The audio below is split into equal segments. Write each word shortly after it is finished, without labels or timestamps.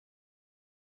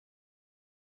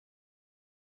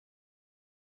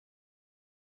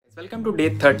Welcome to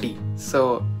day 30.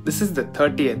 So, this is the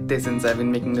 30th day since I've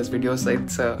been making this video, so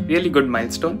it's a really good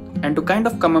milestone. And to kind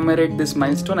of commemorate this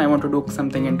milestone, I want to do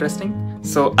something interesting.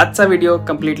 So, आजचा video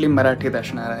completely मराठीत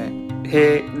असणार आहे. हे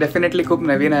definitely खूप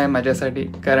नवीन आहे माझ्यासाठी,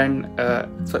 कारण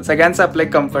सगळ्यांचं आपलं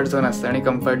एक कम्फर्ट झोन असतं आणि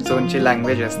कम्फर्ट झोनची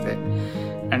लँग्वेज असते.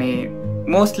 आणि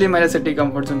मोस्टली माझ्यासाठी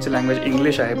कम्फर्ट झोनची लँग्वेज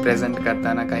इंग्लिश आहे प्रेझेंट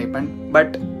करताना काही पण.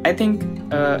 बट आय थिंक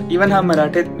इवन हा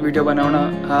मराठीत व्हिडिओ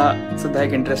बनवणं हा सुद्धा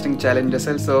एक इंटरेस्टिंग चॅलेंज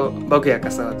असेल. सो बघूया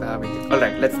कसा होता हा video.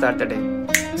 All right, let's start the day.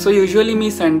 So usually मी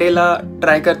संडेला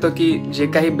ट्राय करतो की जे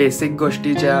काही बेसिक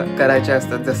गोष्टी ज्या करायच्या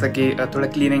असतात, जसं की थोडं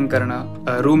क्लिनिंग करणं,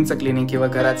 रूमचं क्लिनिंग किंवा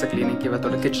घराचं क्लिनिंग किंवा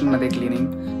थोडं किचनमध्ये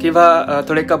क्लिनिंग किंवा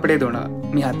थोडे कपडे धुणं.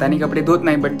 मी हाताने कपडे धुत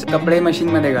नाही, बट कपडे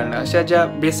मशीनमध्ये घालणं, अशा ज्या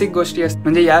बेसिक गोष्टी असतात,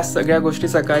 म्हणजे या सगळ्या गोष्टी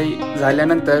सकाळी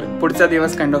झाल्यानंतर पुढचा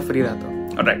दिवस काइंड ऑफ फ्री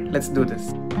राहतो. All right, let's do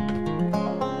this.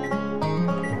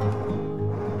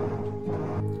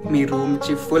 Me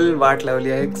रूमची full वाट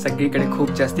लावली आहे. सगळीकडे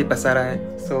खूप जास्ती पसारा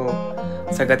आहे. सो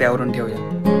सगळं त्यावरून ठेवूया.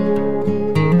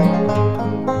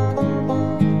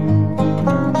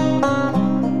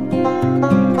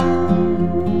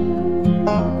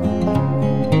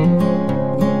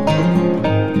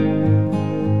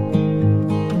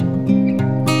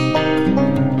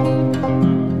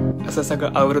 असं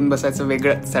सगळं आवरून बसायचं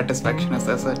वेगळं सॅटिस्फॅक्शन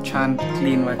असतं. असं छान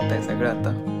क्लीन वाटतंय सगळं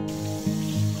आता.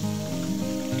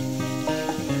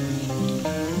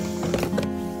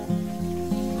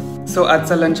 सो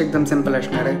आजचा लंच एकदम सिम्पल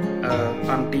असणार आहे.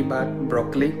 आमटी, भात,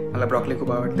 ब्रॉकली. मला ब्रॉकली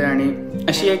खूप आवडते आणि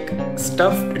अशी एक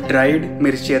स्टफ्ड ड्राईड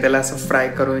मिरची आहे, त्याला असं फ्राय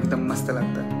करून एकदम मस्त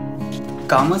लागतं.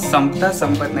 कामं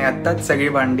संपत नाही. आत्ताच सगळी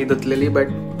भांडी धुतलेली,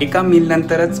 बट एका मील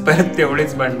नंतरच परत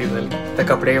तेवढीच भांडी झाली. तर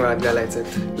कपडे वाळत घालायचे.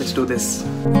 Let's do this.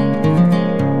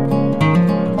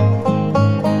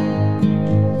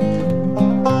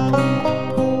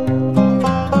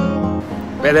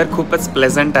 वेदर खूपच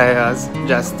प्लेझंट आहे आज.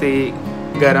 जास्ती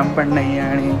गरम पण नाही आहे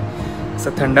आणि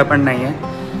असं थंड पण नाही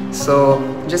आहे. सो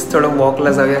जस्ट थोडं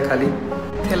वॉकला जाऊया खाली.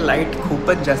 ते लाईट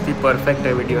खूपच जास्ती परफेक्ट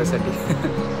आहे व्हिडिओसाठी.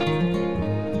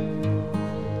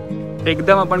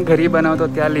 एकदम आपण घरी बनवतो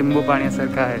त्या लिंबू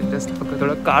पाण्यासारखं आहे. जस्ट फक्त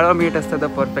थोडं काळं मीठ असतं तर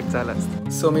परफेक्ट झालं असतं.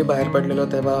 सो मी बाहेर पडलेलो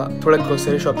तेव्हा थोडं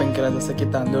ग्रोसरी शॉपिंग केलं, जसं की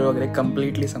तांदूळ वगैरे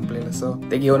कम्प्लिटली संपलेलं. सो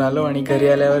ते घेऊन आलो आणि घरी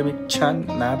आल्यावर मी छान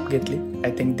नॅप घेतली.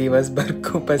 आय थिंक दिवसभर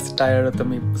खूपच टायर्ड होतो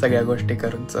मी सगळ्या गोष्टी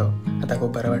करून. सो आता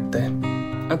खूप बरं वाटतंय.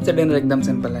 आजचं डिनर एकदम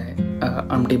सिम्पल आहे.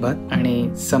 आमटी, भात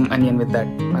आणि सम अनियन विथ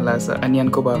दॅट. मला असं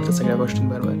अनियन खूप आवडतं सगळ्या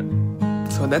गोष्टींबरोबर.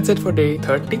 So that's it for day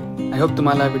 30. I hope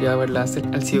तुम्हाला व्हिडिओ आवडला असेल.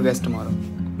 I see you guys tomorrow.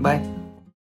 Bye.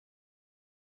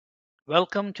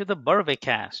 Welcome to the Barvé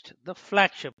cast, the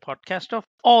flagship podcast of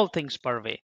all things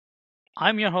Barvé.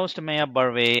 I'm your host Maya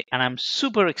Barvé, and I'm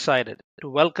super excited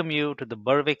to welcome you to the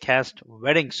Barvé cast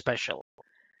wedding special.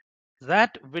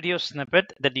 That video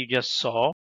snippet that you just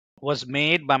saw was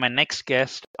made by my next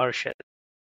guest Arshit,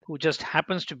 who just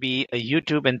happens to be a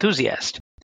YouTube enthusiast.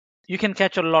 You can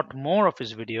catch a lot more of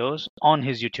his videos on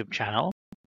his YouTube channel.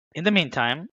 In the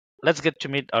meantime, let's get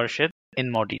to meet Arshit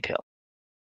in more detail.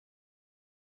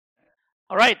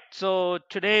 All right, so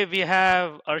today we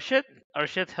have Arshit.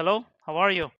 Arshit, hello. How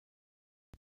are you?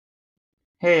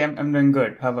 Hey, I'm doing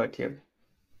good. How about you?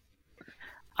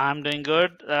 I'm doing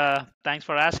good. Thanks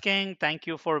for asking. Thank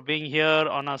you for being here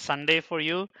on a Sunday for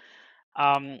you.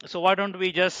 So why don't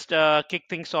we just kick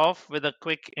things off with a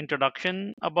quick introduction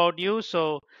about you? So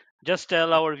just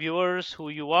tell our viewers who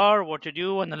you are, what you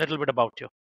do, and a little bit about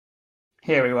you.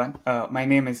 Hey everyone, my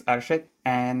name is Arshit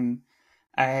and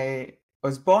I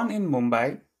was born in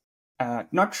Mumbai.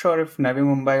 Not sure if Navi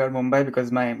Mumbai or Mumbai,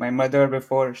 because my mother,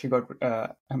 before she got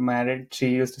married, she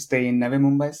used to stay in Navi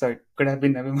Mumbai, so it could have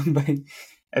been Navi Mumbai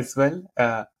as well.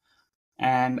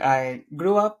 And I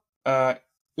grew up a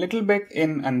little bit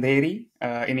in Andheri,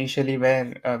 initially,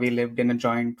 where we lived in a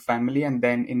joint family, and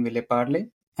then in Villeparle.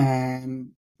 And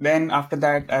then after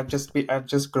that, I've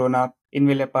just grown up in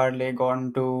Villeparle,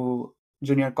 gone to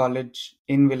junior college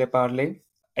in Villeparle.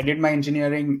 I did my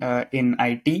engineering in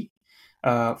IT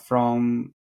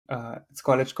from it's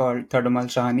college called Thardumal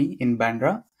Shahani in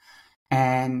Bandra.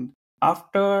 And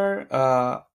after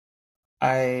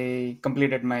I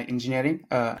completed my engineering,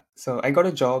 so I got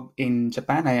a job in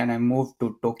Japan and I moved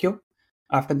to Tokyo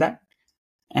after that.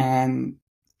 And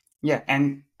yeah,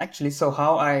 and actually, so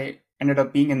how I ended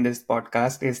up being in this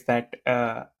podcast is that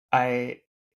I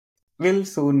will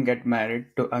soon get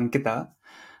married to Ankita.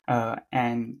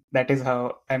 And that is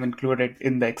how I'm included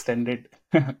in the extended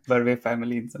Barvé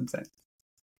family in some sense.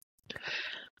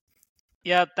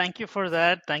 Yeah, thank you for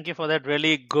that. Thank you for that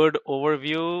really good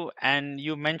overview. And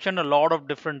you mentioned a lot of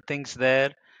different things there.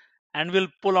 and we'll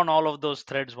pull on all of those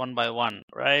threads one by one,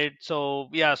 right? So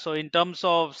yeah, so in terms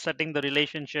of setting the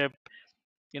relationship,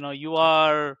 you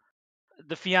are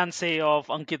the fiance of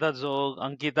Ankita Zog.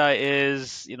 Ankita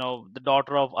is, the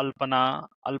daughter of Alpana.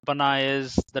 Alpana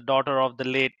is the daughter of the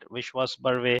late Vishwas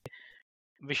Barvé.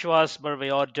 Vishwas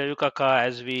Barve, or Jayu Kaka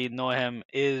as we know him,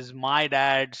 is my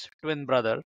dad's twin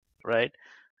brother, right?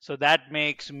 So that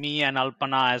makes me and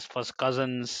Alpana as first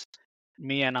cousins,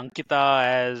 me and Ankita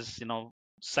as,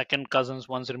 second cousins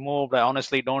once removed. I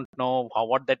honestly don't know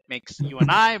what that makes you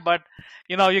and I, but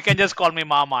you can just call me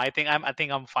Mama. I think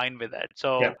I'm fine with that. Yeah.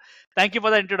 So thank you for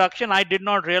the introduction. I did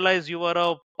not realize you were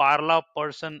a Parla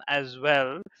person as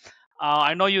well.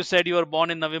 I know you said you were born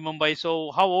in Navi Mumbai.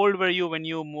 So how old were you when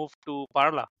you moved to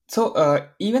Parla? So,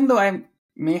 even though I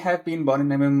may have been born in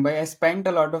Mumbai, I spent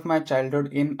a lot of my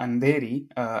childhood in Andheri,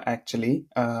 actually,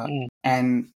 Mm.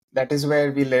 and that is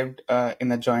where we lived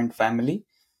in a joint family.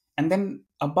 And then,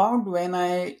 about when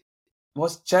I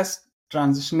was just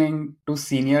transitioning to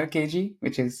senior KG,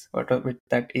 which is with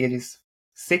that age is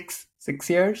 6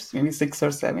 years, maybe 6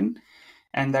 or 7,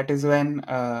 and that is when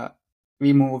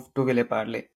we moved to Ville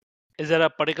Parle. Is there a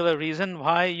particular reason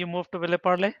why you moved to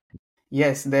Villeparle?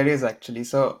 Yes, there is actually.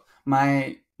 So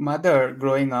my mother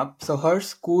growing up, so her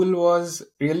school was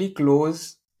really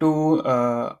close to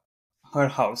her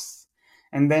house.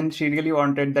 And then she really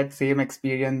wanted that same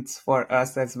experience for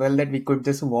us as well, that we could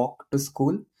just walk to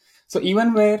school. So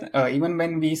even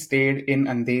when we stayed in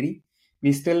Andheri,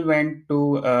 we still went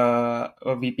to a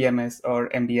VPMS or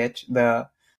MBH, the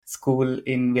school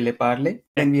in Villeparle.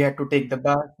 Then we had to take the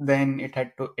bus. Then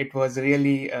it was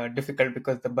really difficult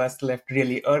because the bus left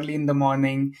really early in the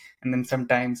morning, and then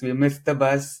sometimes we missed the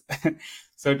bus.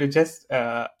 So to just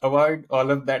avoid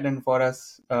all of that, and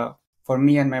for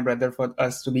me and my brother, for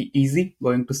us to be easy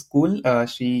going to school,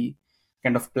 she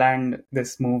kind of planned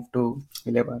this move to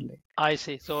Villeparle. I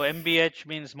see. So MBH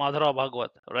means Madhura Bhagwat,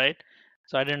 right?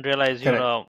 So I didn't realize you're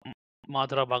Correct. a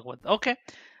Madhura Bhagwat. Okay.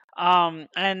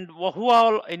 And who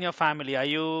all in your family? Are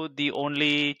you the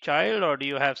only child, or do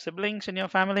you have siblings in your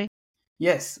family?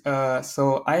 Yes,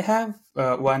 so I have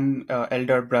one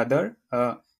elder brother,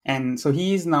 and so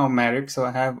he is now married. So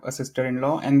I have a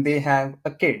sister-in-law, and they have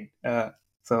a kid.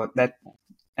 So that,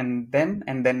 and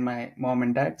then my mom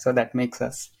and dad. So that makes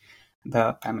us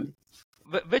the family.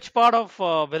 Which part of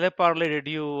Villeparle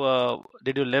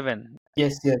did you live in?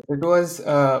 Yes, yes. It was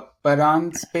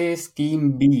Paranspe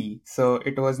Scheme B. So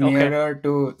it was Okay. nearer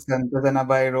to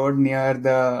Santadanabai Road, near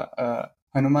the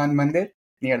Hanuman Mandir,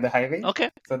 near the highway. Okay.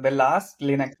 So the last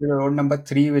lane, actually, road number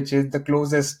 3, which is the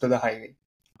closest to the highway.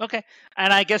 Okay.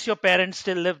 And I guess your parents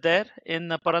still live there in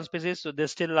Paranspizis, so they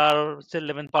still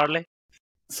live in Parle.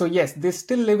 So yes, they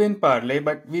still live in Parle,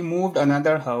 but we moved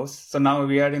another house. So now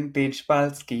we are in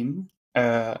Tejpal scheme,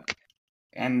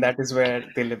 and that is where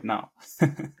they live now.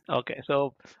 Okay,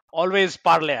 so always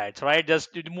Parleyites, right?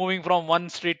 Just moving from one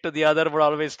street to the other, but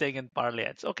always staying in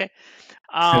Parleyites. Okay.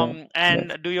 Yeah. Yeah.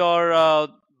 And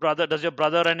does your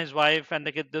brother and his wife and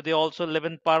the kid, do they also live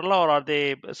in Parla, or are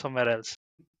they somewhere else?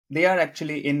 They are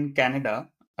actually in Canada,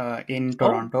 in Oh, okay.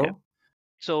 Toronto.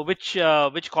 So which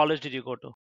college did you go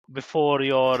to before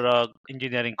your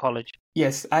engineering college?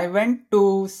 Yes, I went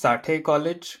to Sathe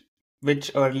College,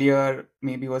 which earlier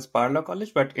maybe was Parla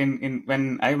College, but in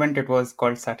when I went, it was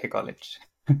called Sathe College.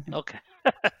 Okay.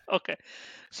 Okay.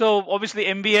 So obviously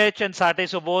MBH and Sate,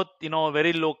 so both,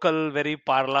 very local, very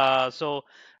parla. So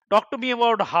talk to me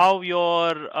about how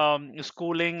your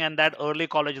schooling and that early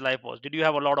college life was. Did you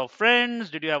have a lot of friends?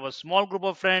 Did you have a small group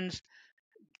of friends?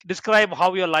 Describe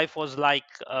how your life was like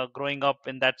growing up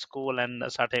in that school and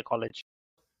Sate College.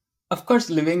 Of course,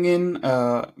 living in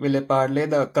Villeparle,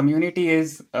 the community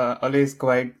is always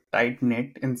quite tight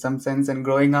knit in some sense. And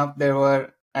growing up,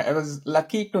 I was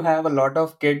lucky to have a lot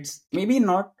of kids, maybe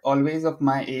not always of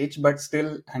my age, but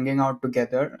still hanging out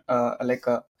together.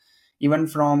 Even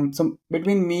from, so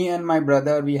between me and my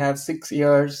brother, we have 6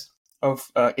 years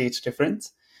of age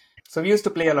difference. So we used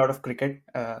to play a lot of cricket.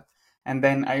 And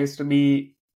then I used to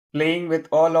be playing with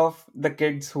all of the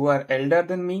kids who are elder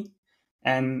than me,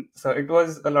 and so it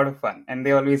was a lot of fun, and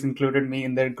they always included me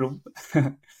in their group.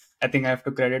 I think I have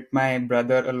to credit my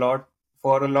brother a lot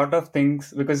for a lot of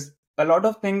things, because a lot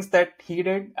of things that he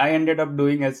did I ended up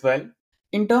doing as well.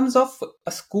 In terms of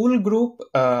a school group,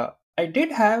 I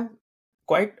did have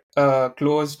quite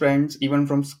close friends even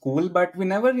from school, but we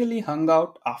never really hung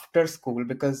out after school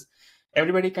because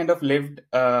everybody kind of lived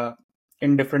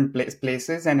in different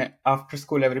places, and after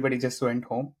school everybody just went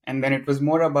home, and then it was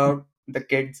more about the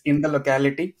kids in the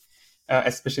locality,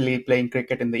 especially playing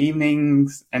cricket in the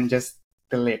evenings and just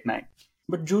till late night.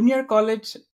 But junior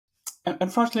college,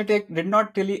 Unfortunately, I did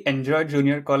not really enjoy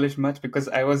junior college much because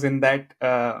I was in that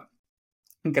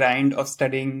grind of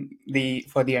studying the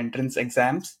for the entrance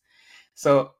exams.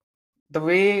 So the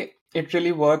way it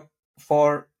really worked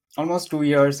for almost 2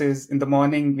 years is in the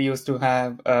morning we used to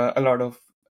have a lot of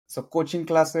coaching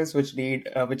classes which did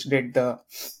the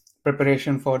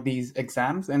preparation for these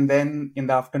exams, and then in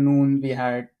the afternoon we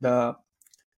had the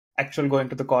actual going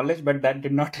to the college, but that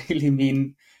did not really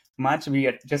mean much.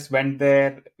 Just went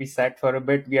there, we sat for a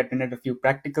bit, we attended a few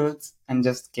practicals, and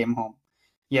just came home.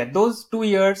 Yeah, those 2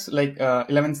 years, like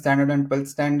 11th standard and 12th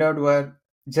standard, were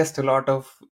just a lot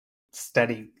of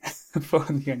studying for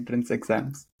the entrance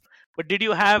exams. But did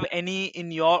you have any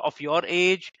in your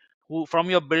age who from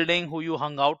your building who you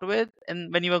hung out with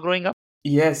and when you were growing up?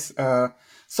 Yes.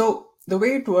 So the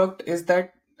way it worked is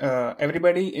that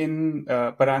everybody in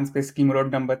Paran Space Scheme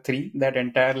Road number 3, that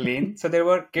entire lane. So there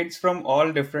were kids from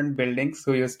all different buildings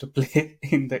who used to play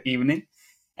in the evening,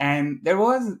 and there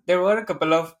were a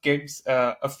couple of kids,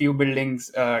 a few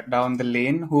buildings down the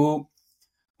lane, who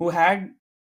had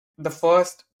the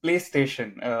first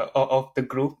PlayStation of the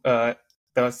group, the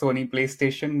Sony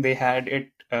PlayStation. They had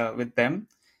it with them,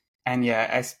 and yeah,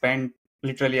 I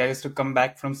used to come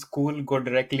back from school, go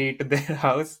directly to their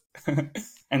house,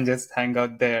 and just hang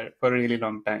out there for a really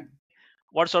long time.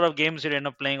 What sort of games did you end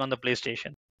up playing on the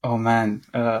PlayStation? Oh man.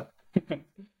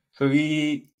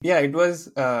 It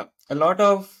was a lot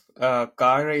of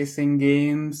car racing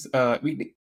games.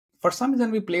 For some reason,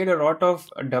 we played a lot of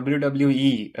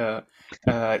WWE.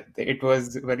 It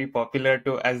was very popular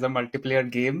to as a multiplayer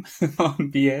game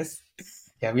on PS.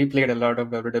 Yeah, we played a lot of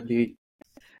WWE.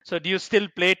 So do you still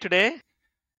play today?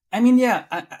 I mean, yeah,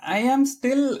 I am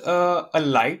still a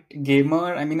light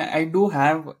gamer. I mean, I do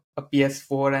have a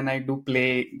PS4 and I do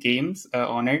play games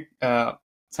on it,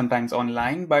 sometimes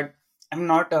online, but I'm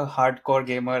not a hardcore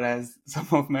gamer as some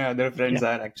of my other Yeah. friends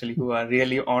are actually, who are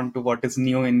really on to what is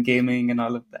new in gaming and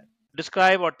all of that.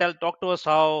 Describe or talk to us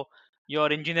how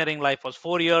your engineering life was.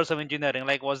 4 years of engineering.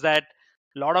 Like, was that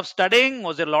a lot of studying?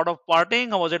 Was it a lot of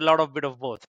partying, or was it a lot of bit of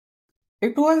both?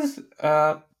 It was,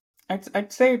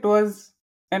 I'd say it was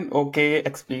an okay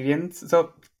experience.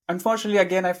 So, unfortunately,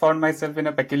 again, I found myself in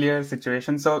a peculiar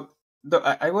situation. So,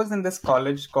 I was in this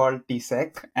college called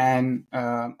TSEC, and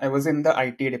I was in the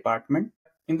IT department.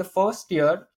 In the first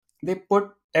year, they put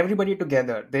everybody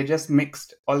together. They just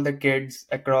mixed all the kids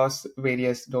across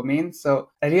various domains. So,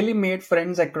 I really made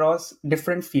friends across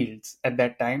different fields at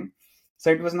that time. So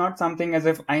it was not something as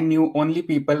if I knew only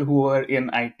people who were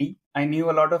in IT. I knew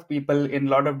a lot of people in a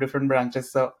lot of different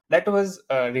branches. So that was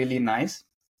really nice.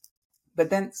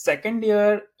 But then second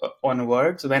year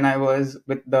onwards, when I was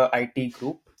with the IT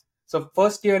group, so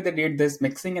first year they did this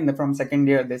mixing, and then from second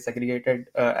year they segregated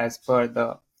as per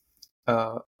the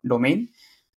domain.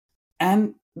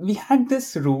 And we had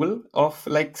this rule of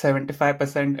like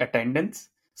 75% attendance.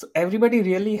 So everybody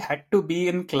really had to be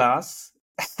in class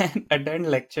and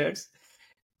attend lectures,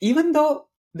 even though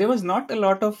there was not a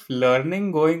lot of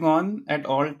learning going on at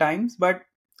all times, but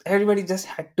everybody just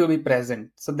had to be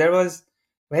present. So there was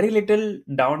very little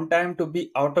downtime to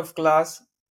be out of class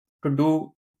to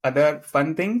do other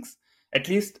fun things, at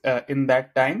least in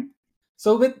that time.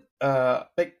 So with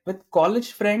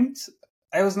college friends,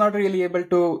 I was not really able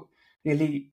to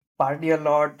really party a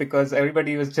lot because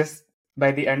everybody was just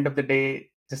by the end of the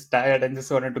day just tired and just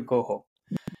wanted to go home.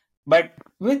 But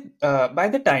with by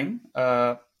the time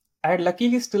I had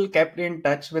luckily still kept in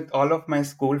touch with all of my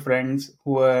school friends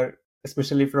who were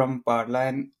especially from Parla,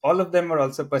 and all of them were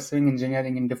also pursuing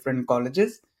engineering in different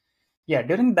colleges. Yeah,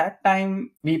 during that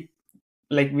time we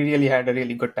really had a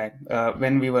really good time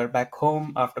when we were back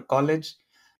home after college.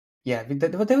 Yeah,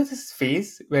 there was this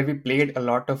phase where we played a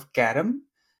lot of carom.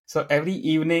 So every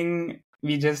evening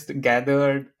we just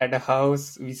gathered at a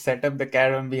house, we set up the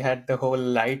carom, we had the whole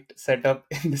light set up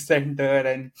in the center,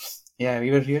 and yeah,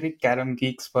 we were really carom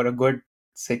geeks for a good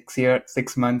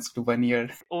 6 months to 1 year.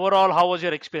 Overall, how was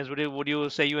your experience? Would you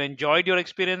say you enjoyed your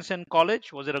experience in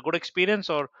college? Was it a good experience,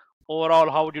 or overall,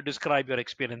 how would you describe your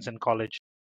experience in college?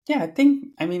 Yeah,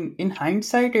 I mean, in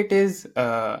hindsight, it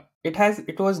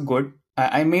was good.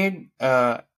 I made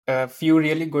a few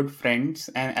really good friends,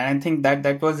 and I think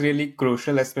that was really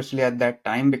crucial, especially at that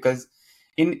time, because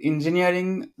in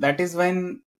engineering, that is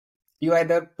when you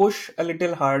either push a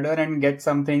little harder and get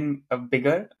something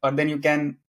bigger, or then you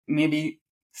can maybe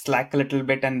slack a little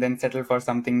bit and then settle for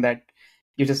something that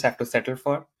you just have to settle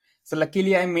for. So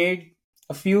luckily I made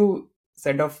a few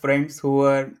set of friends who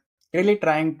were really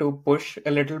trying to push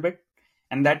a little bit,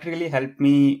 and that really helped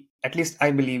me, at least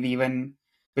I believe. Even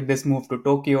with this move to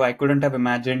Tokyo, I couldn't have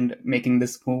imagined making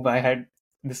this move.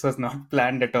 This was not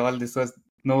planned at all. This was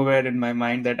nowhere in my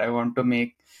mind that I want to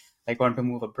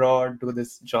move abroad, do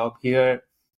this job here.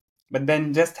 But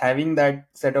then just having that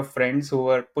set of friends who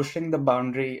were pushing the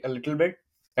boundary a little bit,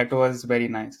 that was very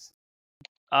nice.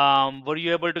 Were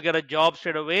you able to get a job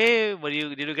straight away?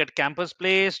 Did you get campus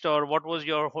placed, or what was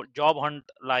your job hunt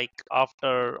like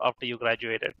after you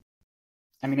graduated?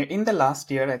 I mean, in the last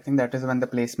year, I think that is when the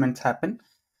placements happen.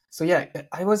 So yeah,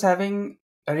 I was having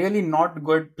a really not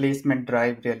good placement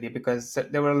drive really, because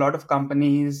there were a lot of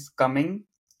companies coming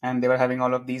and they were having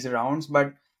all of these rounds,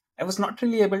 but I was not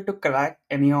really able to crack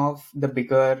any of the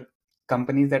bigger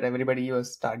companies that everybody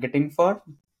was targeting for.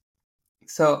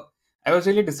 So I was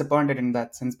really disappointed in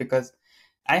that sense, because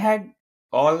I had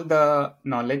all the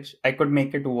knowledge, I could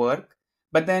make it work.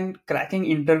 But then cracking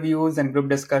interviews and group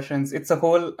discussions, it's a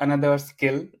whole another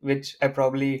skill which I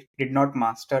probably did not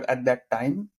master at that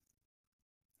time.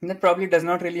 And that probably does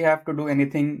not really have to do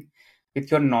anything with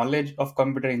your knowledge of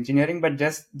computer engineering, but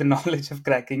just the knowledge of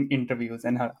cracking interviews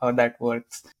and how that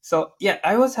works. So yeah,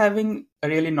 I was having a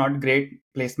really not great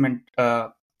placement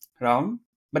round,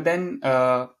 but then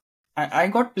I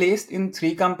got placed in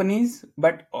three companies,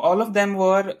 but all of them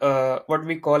were what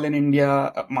we call in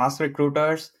India mass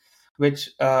recruiters, which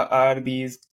are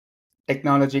these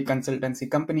technology consultancy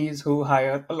companies who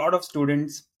hire a lot of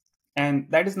students, and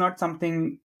that is not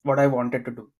something what I wanted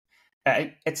to do.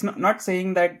 It's not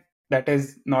saying that that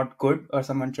is not good or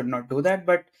someone should not do that,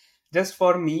 but just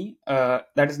for me,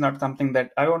 that is not something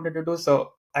that I wanted to do.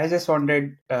 So I just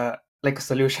wanted like a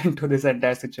solution to this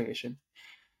entire situation,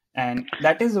 and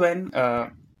that is when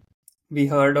we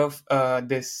heard of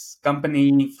this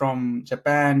company from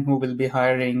Japan who will be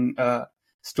hiring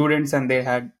students, and they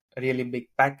had a really big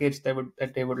package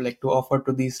that they would like to offer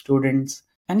to these students.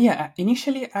 And yeah,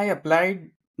 initially I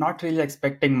applied not really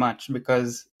expecting much,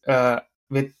 because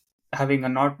with having a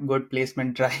not good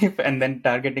placement drive and then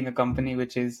targeting a company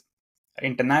which is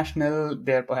international,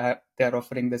 they're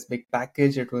offering this big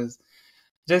package. It was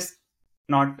just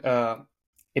not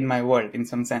in my world in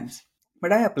some sense.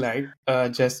 But I applied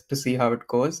just to see how it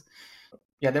goes.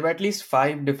 Yeah, there were at least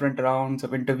five different rounds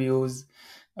of interviews,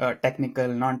 technical,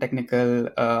 non-technical,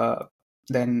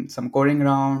 then some coding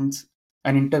rounds,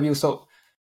 an interview. So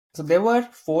there were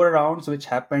four rounds which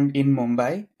happened in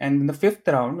Mumbai, and in the fifth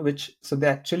round, so they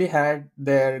actually had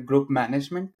their group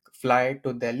management fly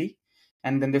to Delhi,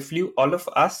 and then they flew all of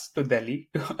us to Delhi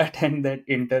to attend that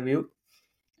interview.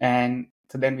 And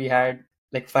so then we had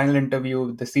like final interview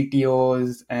with the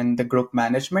CTOs and the group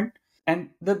management.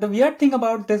 And the weird thing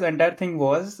about this entire thing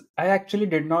was I actually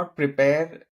did not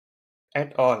prepare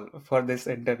at all for this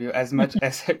interview as much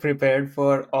as I prepared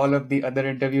for all of the other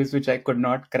interviews which I could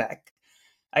not crack.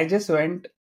 I just went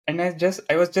and I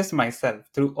was just myself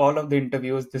through all of the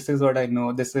interviews. This is what I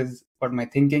know, this is what my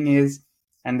thinking is,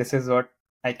 and this is what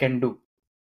I can do.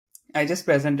 I just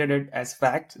presented it as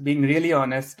facts, being really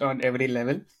honest on every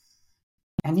level.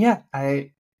 And yeah,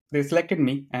 I they selected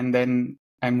me, and then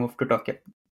I moved to Tokyo.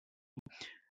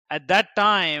 At that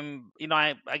time,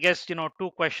 I guess,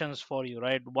 two questions for you,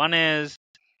 right? One is,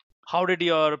 how did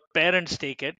your parents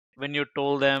take it when you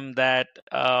told them that,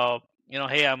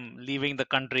 hey, I'm leaving the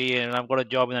country and I've got a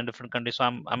job in a different country? So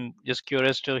I'm just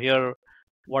curious to hear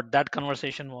what that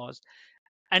conversation was.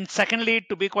 And secondly,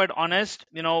 to be quite honest,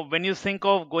 when you think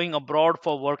of going abroad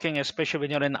for working, especially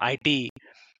when you're in IT,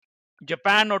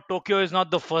 Japan or Tokyo is not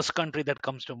the first country that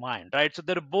comes to mind, right? So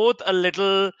they're both a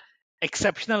little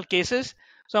exceptional cases.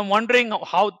 So I'm wondering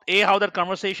how that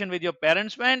conversation with your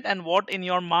parents went, and what in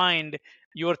your mind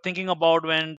you were thinking about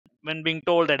when being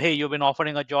told that, hey, you've been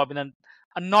offering a job in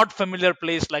a not familiar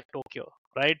place like Tokyo,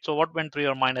 right? So what went through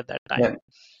your mind at that time? Yeah.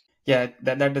 Yeah,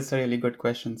 that is a really good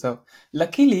question. So,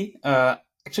 luckily,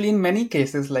 actually, in many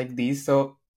cases like these,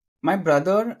 so my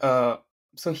brother,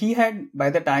 so he had, by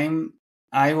the time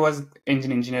I was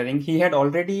in engineering, he had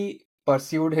already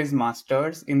pursued his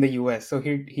master's in the US. So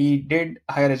he did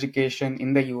higher education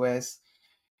in the US,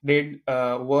 did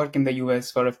work in the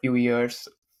US for a few years.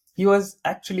 He was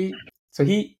actually, so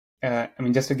he, I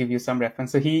mean, just to give you some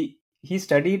reference, so he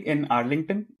studied in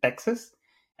Arlington, Texas,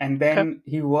 and Okay. then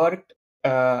he worked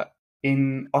uh,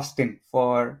 in Austin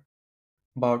for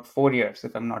about 4 years,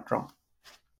 if I'm not wrong.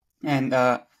 And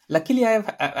luckily,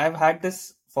 I've had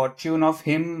this fortune of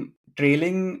him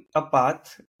trailing a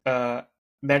path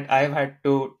that I've had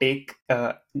to take,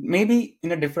 maybe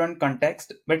in a different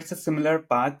context, but it's a similar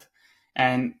path,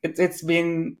 and it's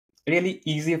been really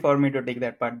easy for me to take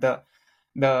that path.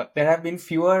 There have been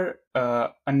fewer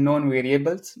unknown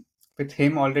variables with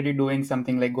him already doing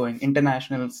something like going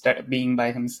international, being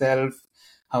by himself,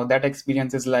 how that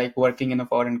experience is like working in a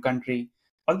foreign country.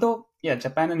 Although, yeah,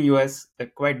 Japan and US are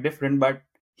quite different, but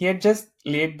he had just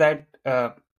laid that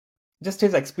just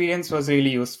his experience was really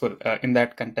useful in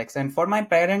that context. And for my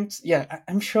parents, yeah,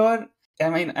 I'm sure. I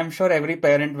mean, I'm sure every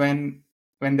parent, when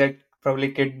their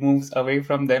probably kid moves away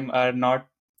from them, are not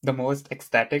the most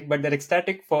ecstatic, but they're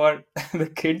ecstatic for the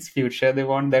kid's future. They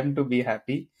want them to be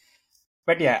happy.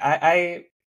 But yeah,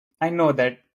 I know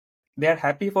that they are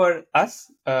happy for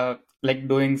us, like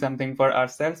doing something for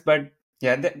ourselves. But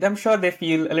yeah, I'm sure they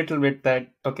feel a little bit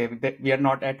that okay, we are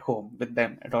not at home with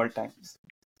them at all times.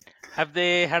 Have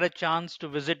they had a chance to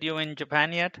visit you in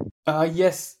Japan yet?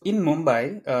 Yes, in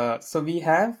Mumbai, so we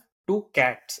have two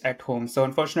cats at home. So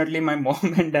unfortunately, my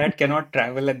mom and dad cannot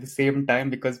travel at the same time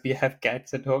because we have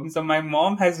cats at home. So my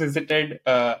mom has visited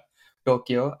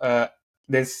Tokyo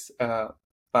this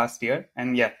past year,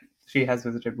 and yeah, she has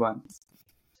visited once.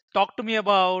 Talk to me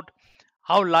about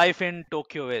how life in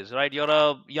Tokyo is, right? You're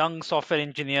a young software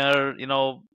engineer,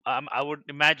 I would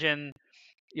imagine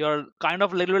you're kind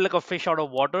of a little bit like a fish out of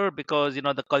water because,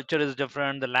 the culture is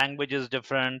different, the language is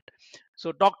different.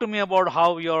 So talk to me about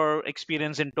how your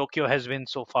experience in Tokyo has been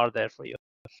so far there for you.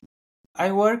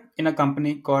 I work in a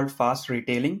company called Fast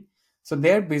Retailing. So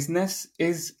their business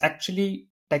is actually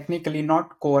technically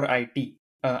not core IT.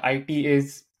 IT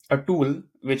is a tool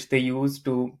which they use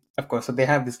to, of course, so they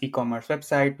have this e-commerce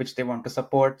website which they want to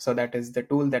support. So that is the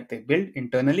tool that they build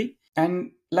internally.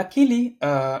 And luckily,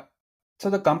 so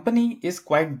the company is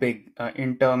quite big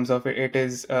in terms of it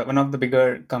is one of the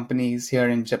bigger companies here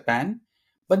in Japan,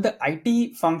 but the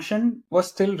IT function was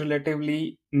still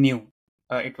relatively new.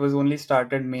 It was only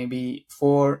started maybe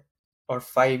 4 or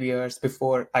 5 years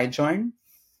before I joined,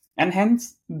 and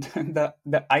hence the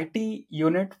IT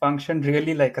unit functioned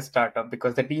really like a startup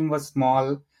because the team was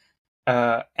small,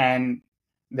 and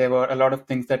there were a lot of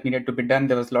things that needed to be done.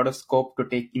 There was a lot of scope to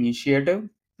take initiative.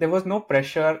 There was no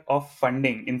pressure of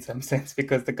funding in some sense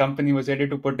because the company was ready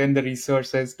to put in the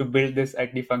resources to build this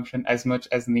IT function as much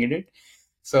as needed.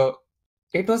 So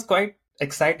it was quite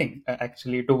exciting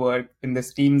actually to work in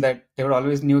this team, that there were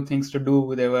always new things to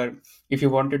do. There were, if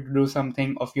you wanted to do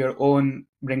something of your own,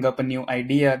 bring up a new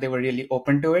idea, they were really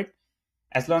open to it.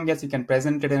 As long as you can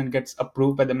present it and it gets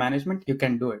approved by the management, you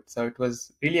can do it. So it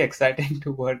was really exciting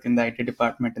to work in the IT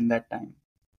department in that time.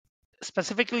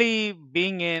 Specifically,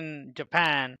 being in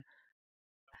Japan,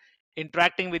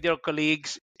 interacting with your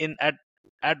colleagues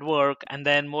at work, and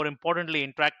then more importantly,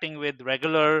 interacting with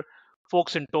regular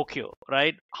folks in Tokyo,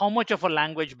 right? How much of a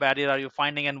language barrier are you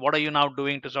finding, and what are you now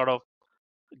doing to sort of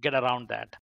get around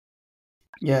that?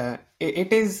 Yeah,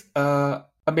 it is a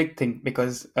big thing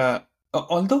because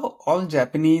although all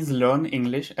Japanese learn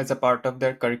English as a part of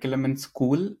their curriculum in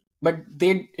school, but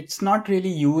it's not really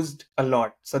used a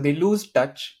lot. So they lose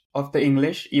touch of the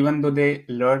English even though they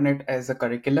learn it as a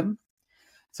curriculum.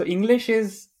 So English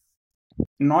is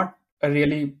not a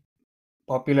really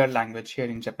popular language here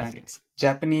in Japan. It's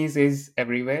Japanese is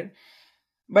everywhere.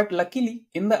 But luckily,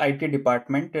 in the IT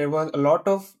department, there was a lot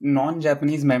of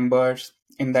non-Japanese members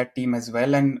in that team as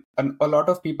well, and a lot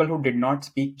of people who did not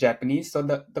speak Japanese. So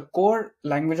the core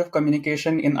language of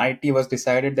communication in IT was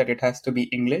decided that it has to be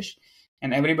English,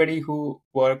 and everybody who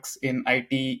works in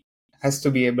IT has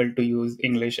to be able to use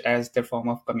English as their form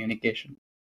of communication.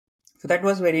 So that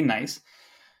was very nice.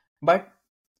 But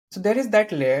so there is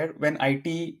that layer when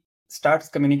IT starts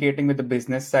communicating with the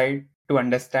business side to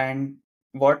understand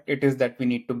what it is that we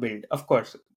need to build. Of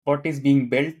course, what is being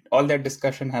built, all that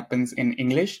discussion happens in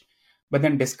English, but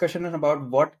then discussion about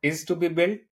what is to be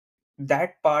built,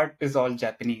 that part is all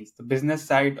Japanese. The business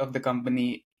side of the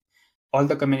company, all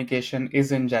the communication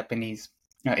is in Japanese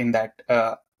in that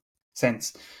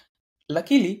sense.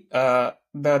 Luckily,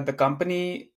 the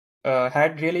company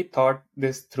had really thought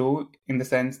this through in the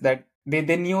sense that they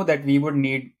knew that we would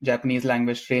need Japanese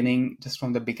language training just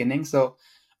from the beginning. So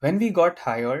when we got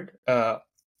hired,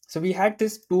 so we had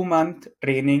this 2 month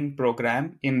training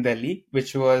program in Delhi,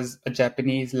 which was a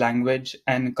Japanese language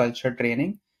and culture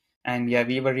training. And yeah,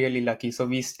 we were really lucky. So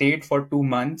we stayed for 2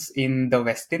 months in the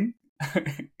Westin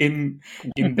in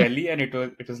Delhi, and it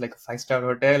was like a five-star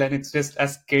hotel, and it's just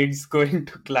us kids going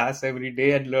to class every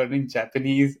day and learning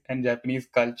Japanese and Japanese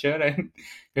culture, and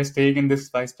we're staying in this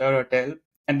five-star hotel,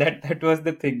 and that was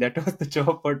the thing. That was the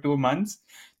job for 2 months,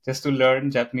 just to learn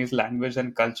Japanese language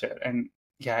and culture. And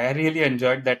yeah, I really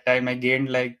enjoyed that time. I gained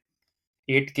like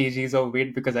 8 kgs of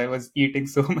weight because I was eating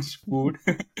so much food.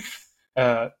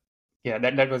 uh, yeah,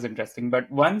 that was interesting.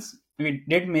 But once we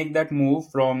did make that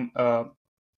move from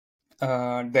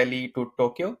Delhi to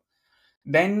Tokyo.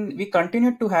 Then we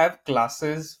continued to have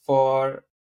classes for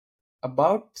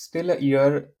about still a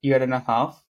year and a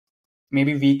half.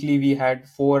 Maybe weekly we had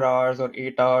 4 hours or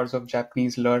 8 hours of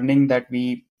Japanese learning that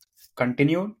we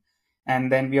continued.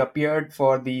 and then we appeared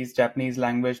for these Japanese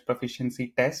language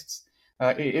proficiency tests.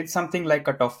 It's something like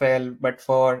a TOEFL, but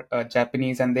for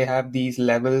Japanese, and they have these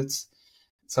levels.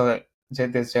 So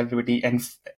there's LGBT and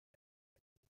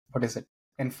what is it?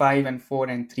 N5, N4,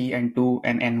 N3, N2,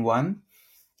 and N1.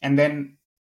 And then,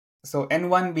 so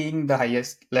N1 being the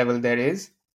highest level there is.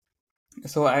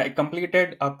 So I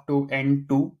completed up to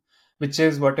N2, which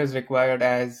is what is required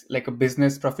as like a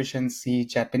business proficiency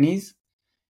Japanese.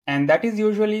 And that is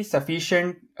usually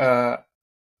sufficient to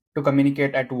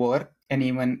communicate at work and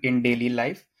even in daily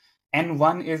life. And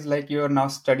one is like you're now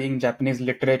studying Japanese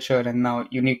literature and now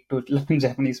you need to learn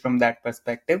Japanese from that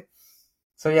perspective.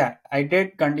 So yeah, I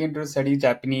did continue to study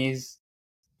Japanese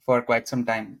for quite some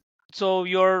time. So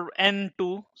you're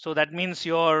N2, so that means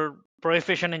you're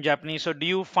proficient in Japanese. So do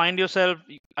you find yourself,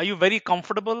 are you very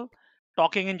comfortable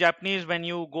talking in Japanese when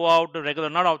you go out to regular,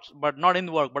 not out, but not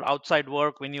in work, but outside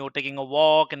work, when you're taking a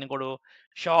walk and you go to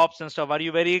shops and stuff? Are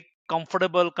you very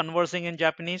comfortable conversing in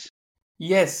Japanese?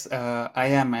 Yes, I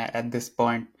am at this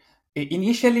point.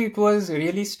 Initially, it was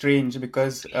really strange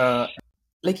because,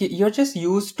 like, you're just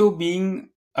used to being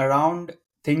around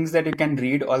things that you can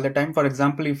read all the time. For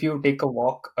example, if you take a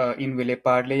walk in Ville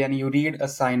Parle and you read a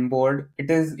signboard,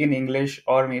 it is in English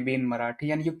or maybe in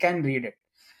Marathi, and you can read it.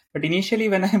 But initially,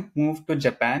 when I moved to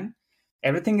Japan,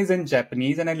 everything is in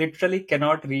Japanese, and I literally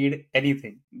cannot read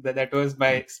anything. That was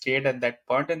my state at that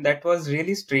point, and that was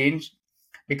really strange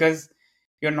because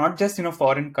you're not just in a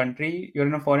foreign country, you're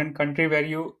in a foreign country where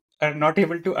you are not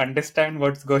able to understand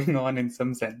what's going on in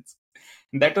some sense.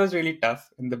 That was really tough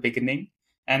in the beginning.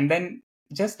 And then,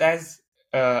 just as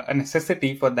a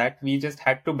necessity for that, we just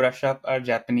had to brush up our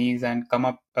Japanese and come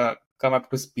up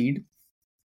to speed.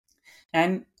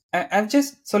 And I've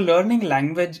just so learning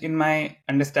language in my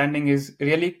understanding is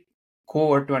really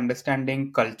core to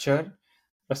understanding culture.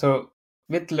 So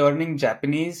with learning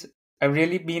Japanese, I've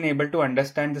really been able to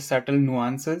understand the subtle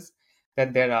nuances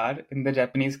that there are in the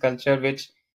Japanese culture, which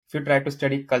if you try to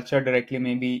study culture directly,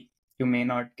 maybe you may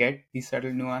not get these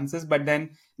subtle nuances. But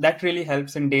then that really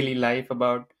helps in daily life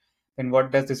about then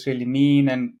what does this really mean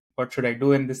and what should I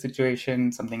do in this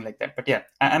situation, something like that. But yeah,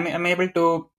 I'm able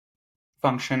to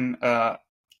function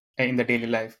in the daily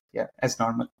life, yeah, as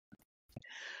normal.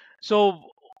 So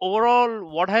overall,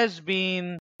 what has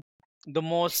been the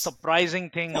most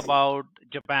surprising thing about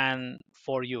Japan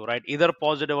for you, right? Either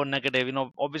positive or negative.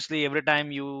 Obviously, every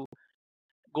time you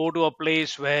go to a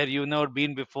place where you've never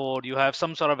been before, you have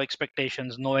some sort of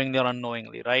expectations, knowingly or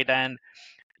unknowingly, right? And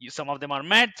some of them are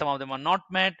met, some of them are not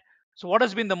met. So, what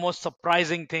has been the most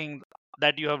surprising thing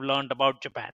that you have learned about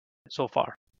Japan so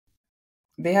far?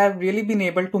 They have really been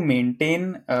able to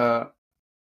maintain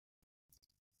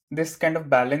this kind of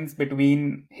balance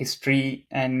between history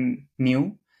and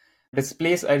new. This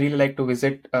place I really like to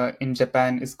visit in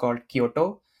Japan is called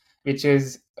Kyoto, which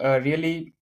is a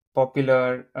really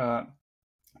popular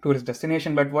tourist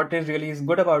destination. But what is really is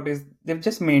good about is they've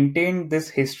just maintained this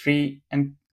history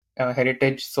and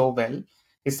heritage so well.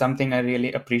 Is something I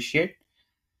really appreciate.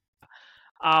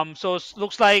 So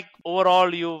looks like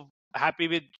overall you happy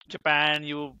with Japan.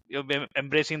 You've been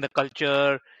embracing the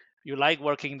culture. You like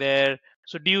working there.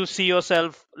 So do you see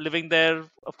yourself living there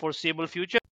a foreseeable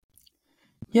future?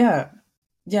 Yeah,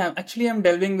 yeah. Actually, I'm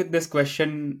delving with this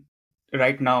question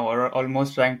right now, or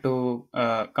almost trying to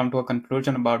come to a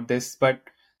conclusion about this. But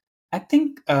I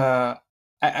think I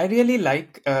really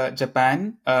like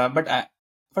Japan, but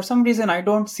for some reason I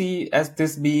don't see as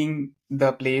this being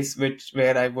the place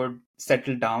where I would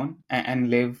settle down and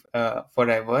live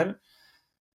forever.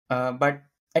 But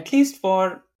at least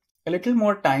for a little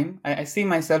more time, I see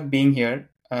myself being here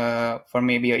for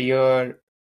maybe a year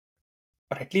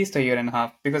or at least a year and a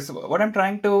half. Because what I'm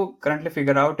trying to currently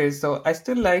figure out is, so I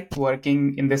still like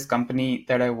working in this company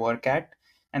that I work at,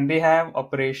 and they have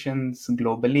operations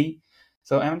globally.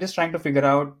 So I'm just trying to figure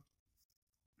out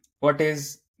what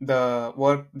is the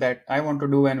work that I want to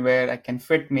do and where I can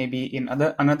fit maybe in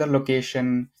another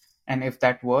location, and if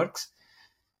that works.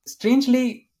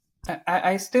 Strangely,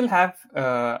 I still have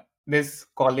this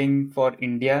calling for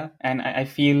India, and I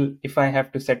feel if I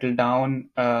have to settle down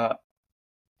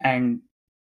and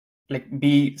like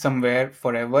be somewhere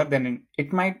forever, then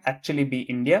it might actually be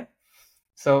India.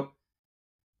 So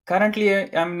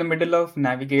currently, I'm in the middle of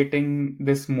navigating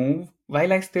this move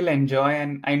while I still enjoy,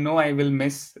 and I know I will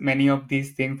miss many of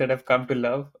these things that I've come to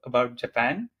love about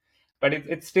Japan. But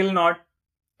it's still not,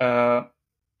 uh,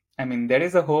 I mean, there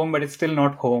is a home, but it's still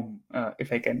not home,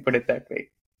 if I can put it that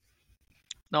way.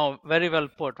 No, very well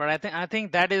put. But I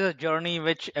think that is a journey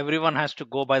which everyone has to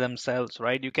go by themselves,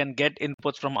 right? You can get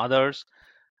inputs from others,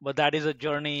 but that is a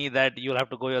journey that you'll have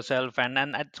to go yourself, and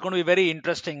it's going to be a very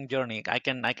interesting journey. I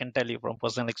can tell you from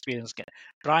personal experience,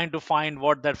 trying to find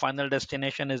what that final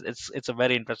destination is. It's a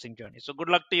very interesting journey. So good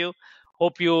luck to you.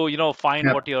 Hope you find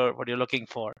Yeah. what you're looking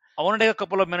for. I want to take a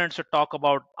couple of minutes to talk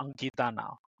about Ankita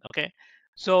now. Okay,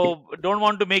 so don't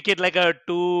want to make it like a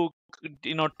too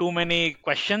many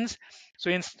questions.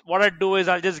 So what I do is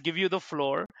I'll just give you the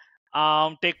floor.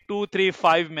 Take 2 3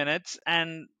 5 minutes,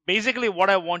 and basically what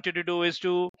I want you to do is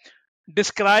to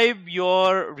describe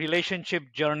your relationship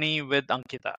journey with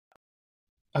Ankita.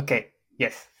 Okay.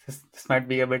 Yes. This might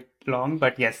be a bit long,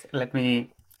 but yes, let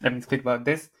me speak about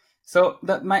this. So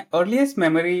my earliest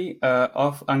memory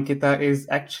of Ankita is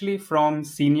actually from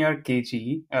senior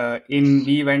KG. In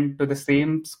we went to the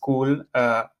same school,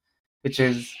 which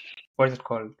is what is it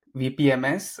called?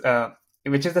 VPMS,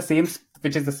 which is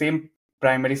the same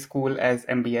primary school as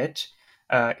MBH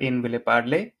in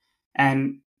Villeparle.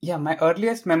 And yeah, my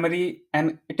earliest memory,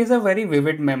 and it is a very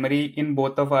vivid memory in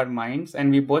both of our minds,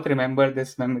 and we both remember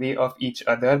this memory of each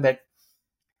other that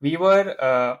we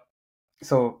were.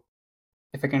 So,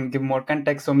 if I can give more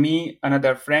context, so me,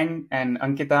 another friend, and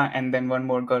Ankita, and then one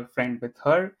more girlfriend with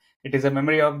her. It is a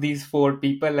memory of these four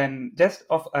people and just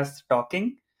of us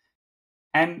talking,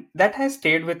 and that has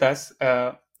stayed with us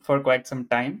for quite some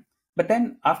time. But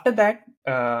then after that,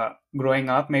 growing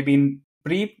up, maybe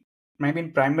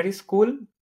in primary school,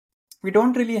 we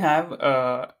don't really have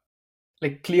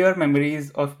like clear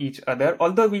memories of each other,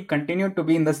 although we continued to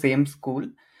be in the same school,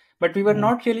 but we were Mm,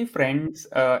 not really friends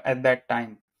at that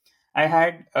time. I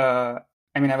had, I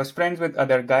was friends with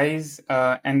other guys,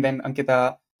 and then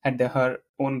Ankita had her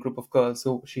own group of girls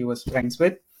who she was friends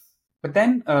with. But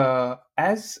then,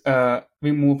 as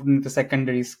we moved into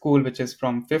secondary school, which is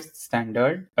from fifth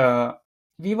standard,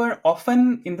 we were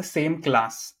often in the same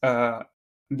class. At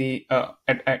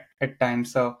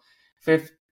times, so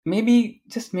fifth, maybe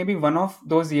one of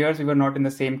those years we were not in the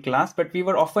same class, but we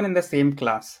were often in the same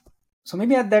class. So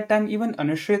maybe at that time, even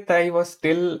Anushritai was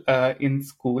still in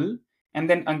school, and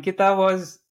then Ankita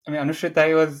was.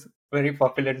 Anushritai was very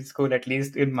popular in school, at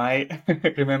least in my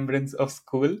remembrance of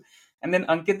school. And then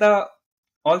Ankita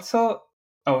also,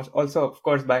 also of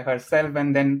course by herself,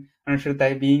 and then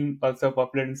Anushritai being also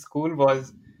popular in school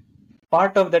was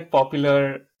part of that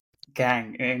popular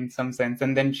gang in some sense.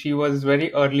 And then she was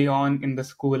very early on in the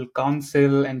school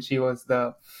council, and she was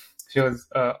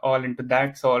all into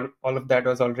that. So all of that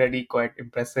was already quite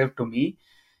impressive to me.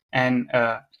 And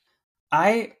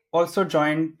I also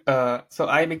joined, so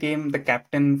I became the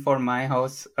captain for my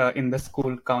house in the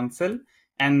school council,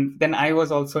 and then I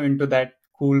was also into that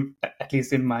cool. At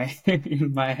least in my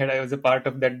in my head, I was a part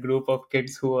of that group of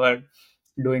kids who are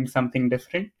doing something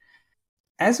different.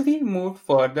 As we moved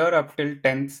further up till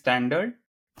 10th standard,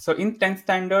 so in 10th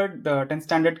standard, the 10th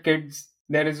standard kids,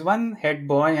 there is one head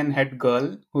boy and head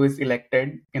girl who is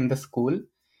elected in the school.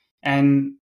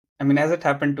 And as it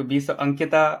happened to be, so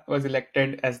Ankita was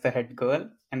elected as the head girl,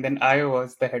 and then I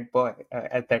was the head boy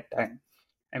at that time.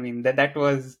 That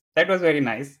was very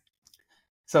nice.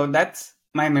 So that's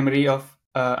my memory of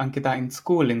Ankita in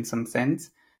school in some sense.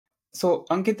 So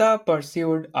Ankita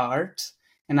pursued arts,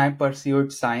 and I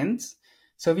pursued science.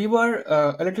 So we were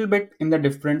a little bit in the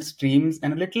different streams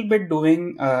and a little bit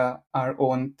doing our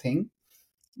own thing.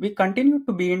 We continued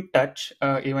to be in touch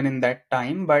even in that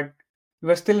time, but we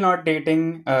were still not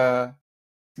dating.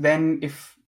 Then,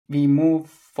 if we move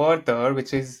further,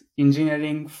 which is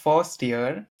engineering first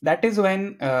year, that is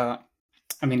when.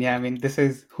 This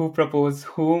is who proposed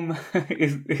whom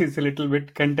is a little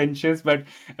bit contentious, but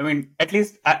at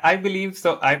least I believe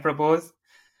so. I propose,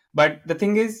 but the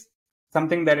thing is,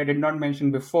 something that I did not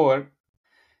mention before.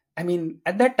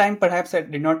 At that time, perhaps I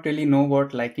did not really know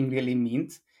what liking really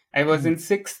means. I was mm, in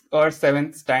sixth or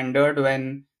seventh standard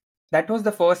when that was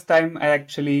the first time I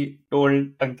actually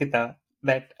told Ankita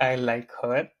that I like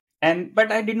her. And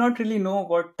but I did not really know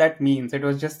what that means. It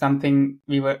was just something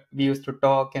we used to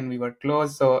talk and we were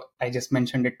close, so I just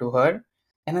mentioned it to her.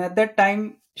 And at that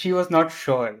time, she was not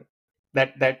sure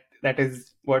that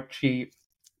is what she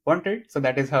wanted. So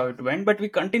that is how it went. But we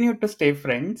continued to stay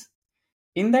friends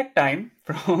in that time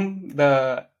from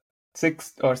the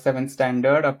sixth or seventh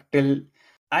standard up till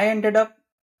I ended up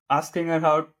asking her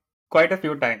out quite a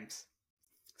few times.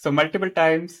 So multiple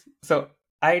times. So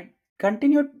I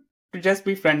continued to just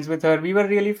be friends with her. We were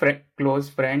really close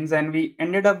friends, and we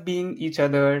ended up being each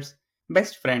other's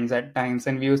best friends at times.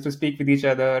 And we used to speak with each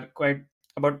other quite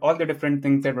about all the different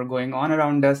things that were going on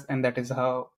around us, and that is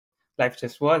how life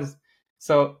just was.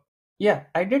 So yeah,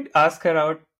 I did ask her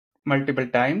out multiple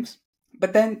times,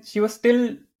 but then she was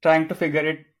still trying to figure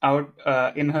it out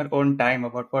in her own time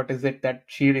about what is it that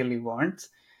she really wants.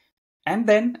 And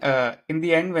then in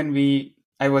the end, when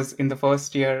I was in the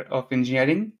first year of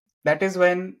engineering, that is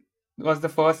when was the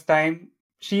first time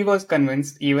she was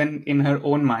convinced, even in her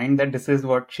own mind, that this is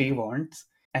what she wants.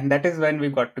 And that is when we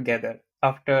got together.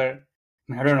 After,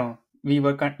 I don't know, we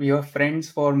were friends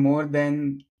for more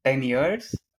than 10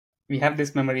 years. We have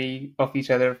this memory of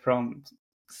each other from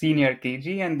senior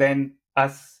KG, and then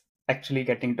us actually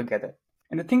getting together.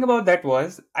 And the thing about that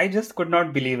was, I just could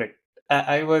not believe it.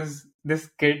 I was this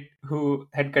kid who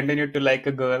had continued to like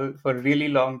a girl for a really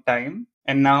long time,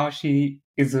 and now she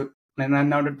is, and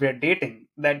now that we are dating.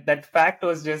 That fact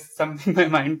was just something my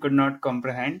mind could not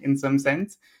comprehend in some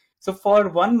sense. So for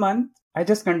 1 month, I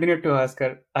just continued to ask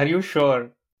her, "Are you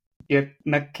sure? Yeah,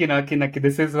 nakki, nakki, nakki.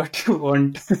 This is what you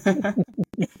want."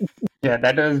 Yeah,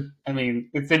 that was. I mean,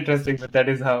 it's interesting, but that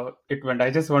is how it went. I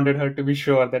just wanted her to be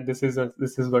sure that this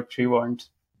is what she wants.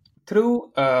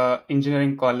 Through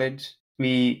engineering college,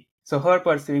 we so her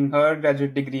pursuing her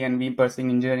graduate degree and we pursuing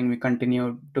engineering, we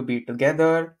continued to be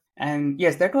together. And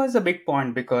yes, that was a big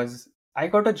point because I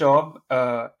got a job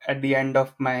at the end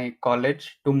of my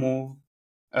college to move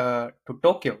to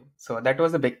Tokyo. So that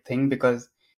was a big thing because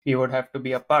we would have to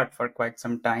be apart for quite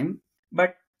some time.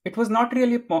 But it was not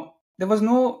really there was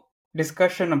no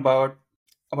discussion about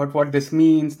what this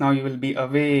means. Now you will be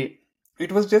away.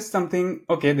 It was just something,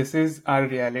 okay, this is our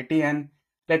reality and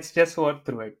let's just work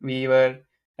through it.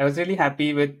 I was really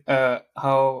happy with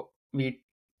how we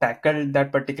tackled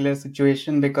that particular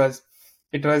situation because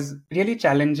it was really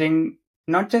challenging,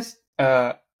 not just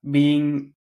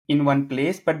being in one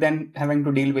place, but then having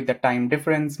to deal with the time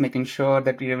difference, making sure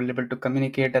that we were able to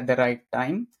communicate at the right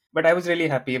time. But I was really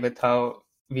happy with how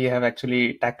we have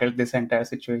actually tackled this entire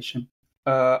situation.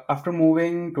 After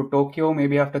moving to Tokyo,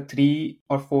 maybe after 3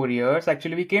 or 4 years,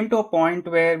 actually, we came to a point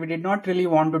where we did not really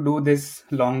want to do this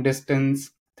long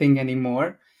distance thing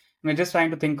anymore. We're just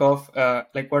trying to think of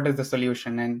like what is the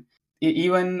solution. And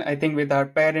even I think with our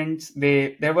parents,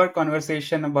 there were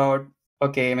conversation about,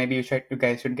 okay, maybe you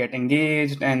guys should get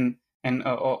engaged and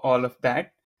all of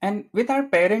that. And with our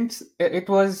parents, it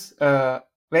was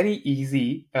very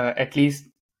easy. At least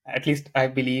I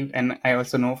believe, and I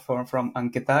also know from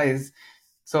Ankita is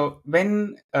so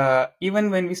when even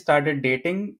when we started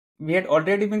dating, we had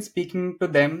already been speaking to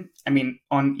them. I mean,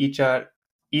 on each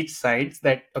sides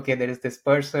that okay, there is this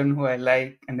person who I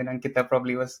like, and then Ankita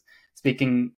probably was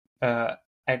speaking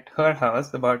at her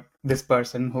house about this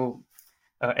person who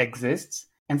exists.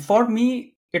 And for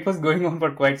me, it was going on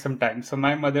for quite some time. So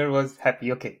my mother was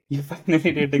happy. Okay, you're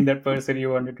finally dating that person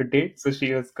you wanted to date. So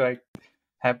she was quite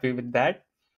happy with that.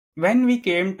 When we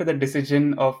came to the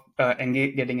decision of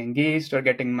getting engaged or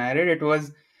getting married,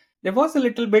 there was a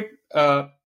little bit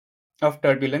of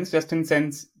turbulence, just in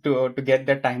sense to get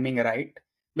the timing right,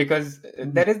 because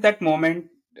Mhm. there is that moment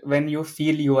when you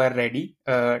feel you are ready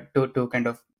to kind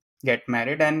of get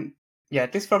married. And yeah,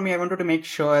 at least for me, I wanted to make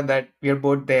sure that we are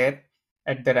both there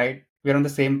at the right, we're on the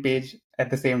same page at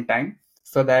the same time,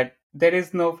 so that there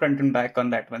is no front and back on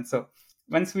that one. So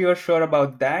once we were sure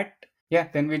about that, yeah,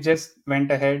 then we just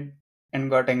went ahead and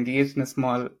got engaged in a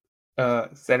small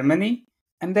ceremony.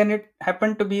 And then it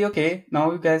happened to be okay,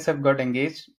 now you guys have got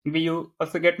engaged, maybe you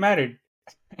also get married.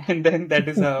 And then that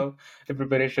is how the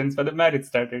preparations for the marriage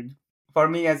started. For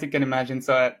me, as you can imagine,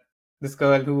 this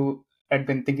girl who I'd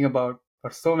been thinking about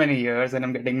for so many years, and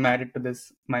I'm getting married to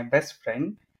this, my best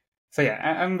friend. So yeah,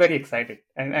 I'm very excited.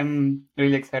 And I'm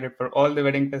really excited for all the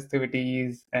wedding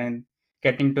festivities and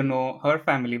getting to know her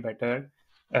family better.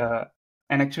 Uh,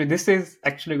 and actually, this is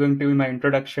actually going to be my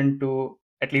introduction to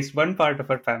at least one part of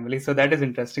her family. So that is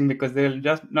interesting because they'll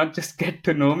just not just get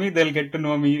to know me, they'll get to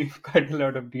know me quite a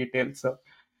lot of detail. So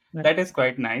Right. that is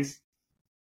quite nice.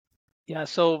 Yeah,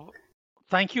 so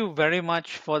thank you very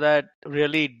much for that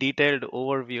really detailed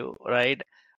overview, right?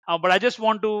 But I just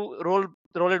want to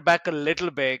roll it back a little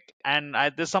bit, and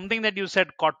there's something that you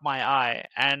said caught my eye,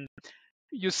 and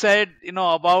you said,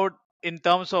 about in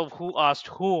terms of who asked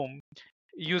whom,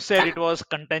 you said it was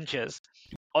contentious.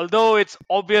 Although it's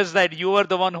obvious that you were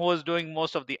the one who was doing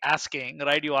most of the asking,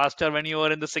 right? You asked her when you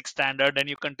were in the sixth standard, and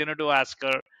you continue to ask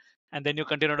her, and then you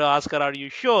continue to ask her, "Are you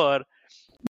sure?"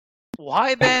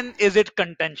 Why then is it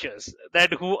contentious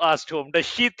that who asked whom? Does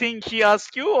she think she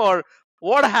asked you, or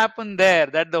what happened there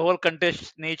that the whole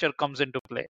contentious nature comes into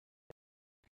play?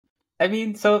 I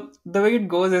mean, so the way it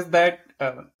goes is that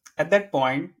at that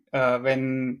point,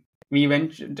 when we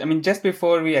went, I mean, just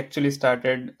before we actually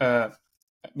started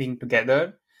being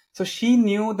together, so she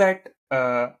knew that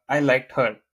I liked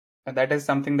her. That is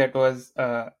something that was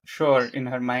sure in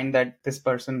her mind that this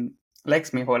person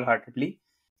likes me wholeheartedly.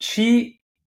 She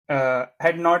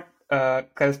had not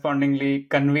correspondingly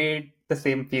conveyed the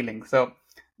same feeling. So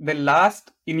the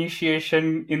last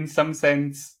initiation, in some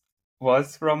sense,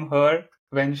 was from her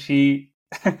when she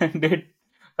did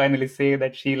finally say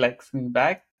that she likes me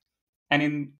back. And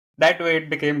in that way, it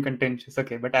became contentious.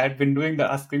 Okay, but I had been doing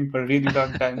the asking for a really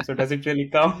long time. So does it really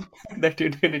count that you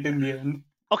did it in the end?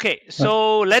 Okay,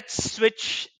 so let's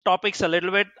switch topics a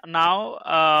little bit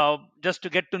now, just to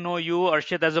get to know you,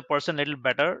 Arshit, as a person a little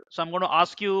better. So I'm going to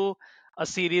ask you a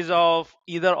series of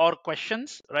either or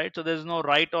questions, right? So there's no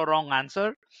right or wrong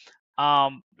answer.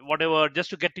 Whatever, just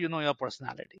to get to know your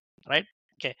personality, right?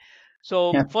 Okay.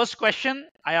 So Yeah. first question,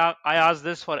 I ask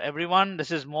this for everyone.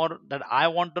 This is more that I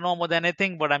want to know more than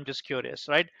anything, but I'm just curious,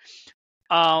 right?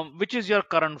 Which is your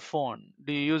current phone?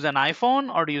 Do you use an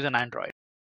iPhone or do you use an Android?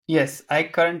 Yes, I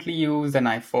currently use an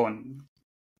iPhone.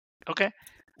 Okay.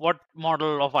 What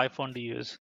model of iPhone do you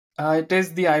use? It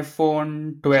is the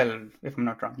iPhone 12, if I'm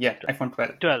not wrong. Yeah, iPhone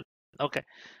 12. 12. Okay.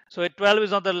 So 12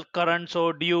 is not the current.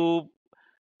 So do you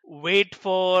wait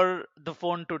for the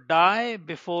phone to die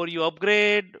before you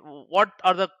upgrade? What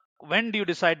are the when do you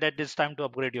decide that it's time to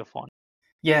upgrade your phone?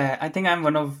 Yeah, I think I'm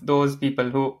one of those people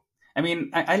who, I mean,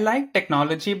 I like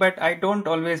technology, but I don't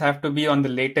always have to be on the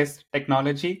latest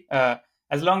technology.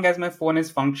 As long as my phone is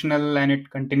functional and it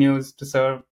continues to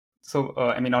serve, so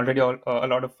I mean, already a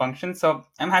lot of functions. So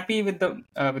I'm happy with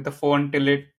the phone till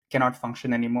it cannot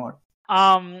function anymore.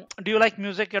 Do you like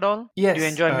music at all? Do you Yes,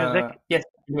 enjoy music? yes,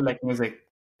 I do like music.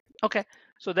 Okay.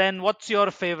 So then what's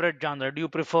your favorite genre? Do you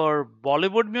prefer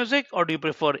Bollywood music or do you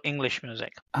prefer English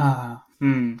music?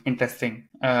 Interesting.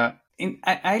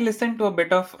 I listen to a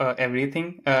bit of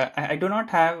everything. I do not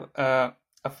have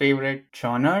a favorite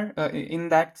genre in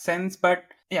that sense, but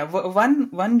yeah,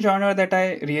 one genre that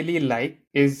I really like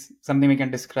is something we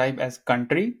can describe as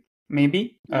country,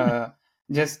 maybe.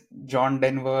 Just John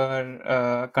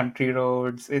Denver, country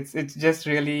roads. It's just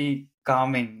really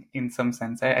calming in some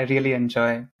sense. I really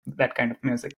enjoy that kind of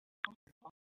music.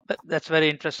 That's very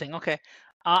interesting. Okay.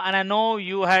 And I know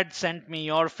you had sent me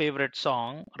your favorite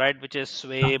song, right, which is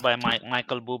Sway by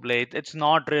Michael Bublé. It's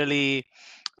not really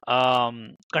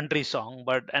country song,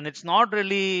 but and it's not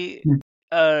really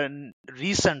a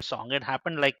recent song. It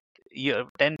happened like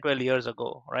 10, 12 years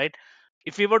ago, right?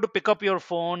 If you were to pick up your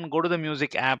phone, go to the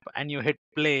music app, and you hit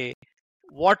play,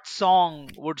 what song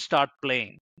would start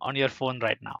playing on your phone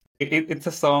right now? It's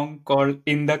a song called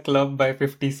 "In the Club" by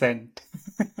 50 Cent.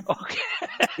 Okay.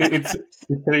 It's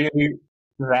a really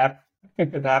rap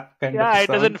rap kind of a Yeah, it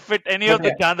doesn't song. fit any But of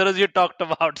the yeah, genres you talked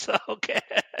about. So okay.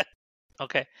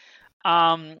 Okay.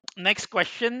 Next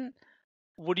question.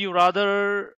 Would you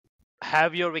rather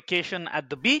have your vacation at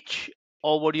the beach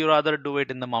or would you rather do it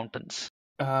in the mountains?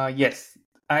 yes,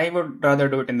 I would rather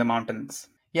do it in the mountains.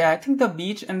 Yeah, I think the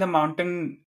beach and the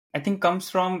mountain, I think comes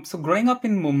from, so growing up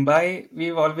in Mumbai,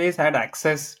 we've always had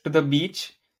access to the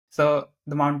beach. So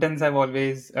the mountains have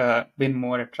always been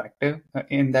more attractive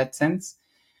in that sense.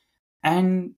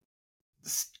 And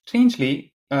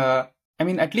strangely, I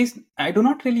mean, at least I do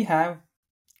not really have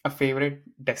a favorite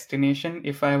destination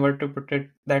if I were to put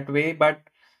it that way. But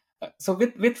so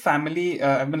with family,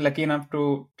 I've been lucky enough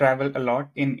to travel a lot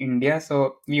in India.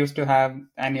 So we used to have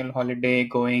annual holiday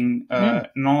going Mm.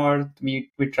 north.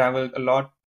 We traveled a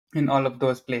lot in all of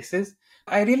those places.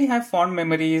 I really have fond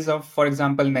memories of, for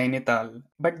example, Nainital.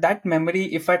 But that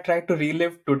memory, if I try to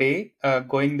relive today,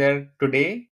 going there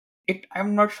today,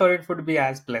 I'm not sure it would be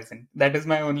as pleasant. That is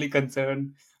my only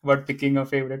concern about picking a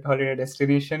favorite holiday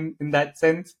destination in that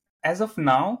sense. As of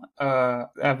now,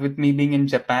 with me being in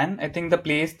Japan, I think the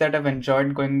place that I've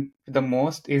enjoyed going the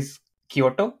most is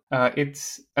Kyoto.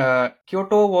 It's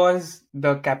Kyoto was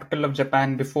the capital of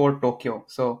Japan before Tokyo.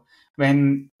 So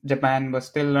when Japan was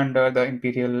still under the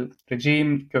imperial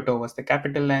regime, Kyoto was the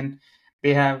capital, and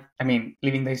they have, I mean,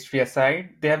 leaving the history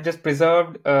aside, they have just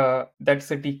preserved that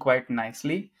city quite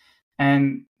nicely.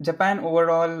 And Japan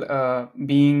overall,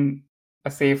 being a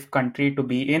safe country to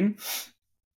be in,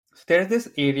 so there's this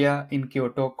area in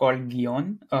Kyoto called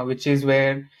Gion, which is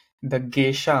where the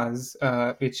geishas,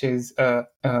 which is, I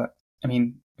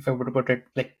mean, if I were to put it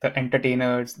like the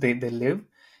entertainers, they live.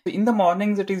 In the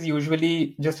mornings, it is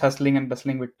usually just hustling and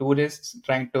bustling with tourists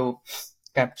trying to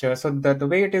capture. So the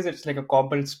way it is, it's like a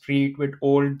cobbled street with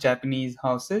old Japanese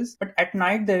houses. But at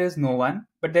night, there is no one.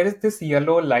 But there is this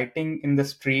yellow lighting in the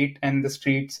street, and the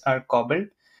streets are cobbled.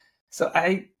 So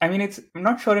I mean, I'm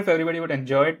not sure if everybody would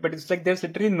enjoy it, but it's like there's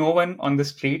literally no one on the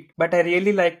street. But I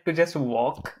really like to just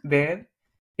walk there.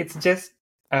 It's just,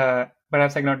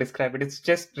 perhaps I cannot describe it. It's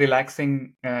just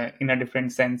relaxing in a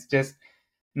different sense. Just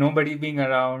nobody being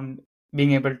around,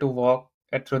 being able to walk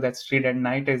through that street at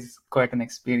night is quite an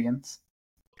experience.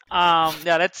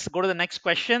 Yeah, let's go to the next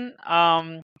question.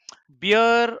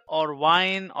 Beer or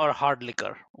wine or hard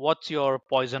liquor? What's your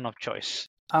poison of choice?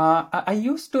 I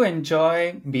used to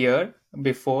enjoy beer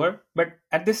before, but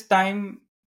at this time,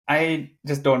 I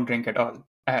just don't drink at all.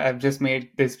 I've just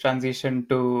made this transition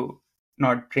to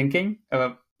not drinking,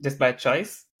 just by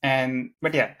choice. And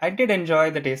but yeah, I did enjoy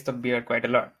the taste of beer quite a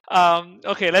lot.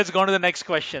 Okay, let's go on to the next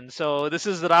question. So this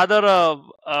is rather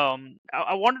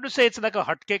I wanted to say it's like a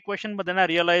hot cake question, but then I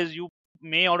realized you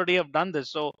may already have done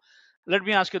this. So let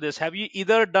me ask you this: have you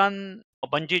either done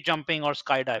bungee jumping or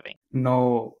skydiving?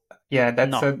 No, yeah,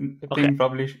 that's No. a Okay, thing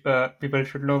probably people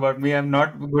should know about me. I'm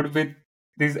not good with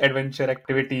these adventure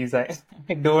activities. I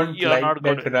don't you're like not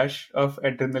that good. rush of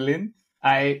adrenaline.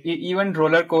 Even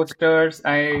roller coasters,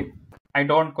 I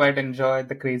don't quite enjoy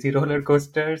the crazy roller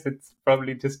coasters. It's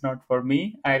probably just not for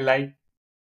me. I like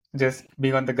just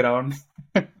being on the ground.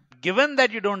 Given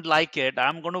that you don't like it,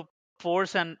 I'm going to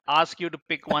force and ask you to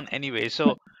pick one anyway.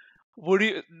 So would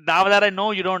you, now that I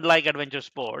know you don't like adventure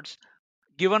sports,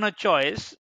 given a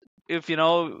choice, if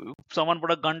someone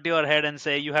put a gun to your head and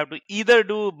say you have to either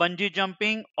do bungee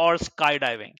jumping or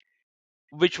skydiving,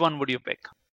 which one would you pick?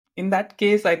 In that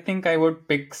case, I think I would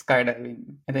pick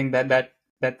skydiving. I think that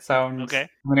sounds. Okay.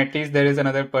 I mean, at least there is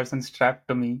another person strapped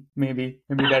to me. Maybe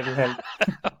that'll help.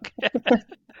 Okay.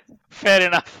 Fair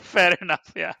enough. Fair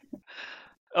enough. Yeah.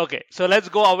 Okay. So let's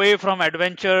go away from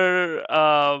adventure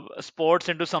sports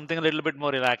into something a little bit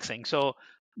more relaxing. So,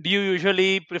 do you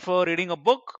usually prefer reading a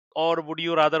book or would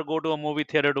you rather go to a movie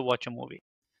theater to watch a movie?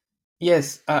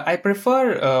 Yes, I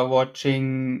prefer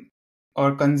watching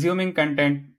or consuming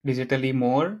content digitally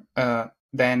more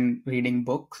than reading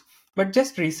books. But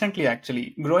just recently,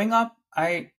 actually, growing up,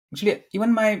 I actually,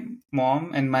 even my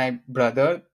mom and my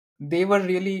brother, they were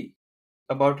really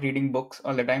about reading books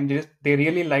all the time. They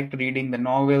really liked reading the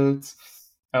novels,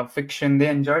 fiction. They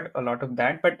enjoyed a lot of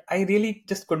that. But I really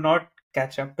just could not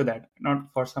catch up to that,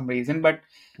 not for some reason. But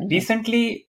Mhm.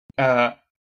 recently, uh,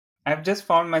 I've just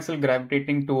found myself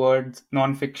gravitating towards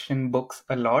non-fiction books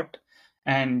a lot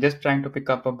and just trying to pick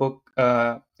up a book,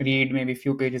 read maybe a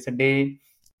few pages a day.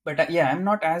 But yeah, I'm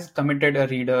not as committed a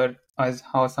reader as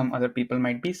how some other people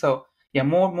might be. So yeah,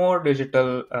 more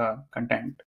digital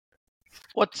content.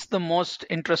 What's the most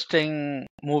interesting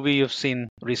movie you've seen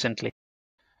recently?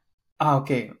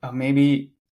 Okay,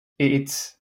 maybe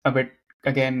it's a bit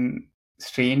again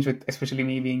strange with especially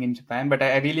me being in Japan, but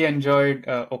I really enjoyed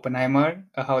Oppenheimer,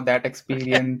 how that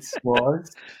experience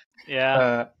was. Yeah.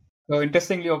 Uh, so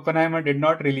interestingly, Oppenheimer did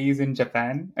not release in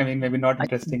Japan. I mean, maybe not I,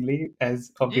 interestingly,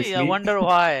 as gee, I obviously, wonder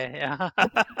why. Yeah.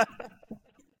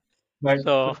 but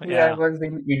So, luckily I yeah. was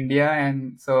in India,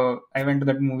 and so I went to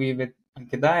that movie with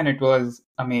Ankita, and it was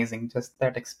amazing. Just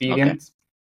that Okay. experience.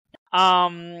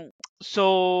 Um,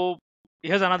 so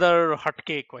here's another hot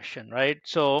cake question, right?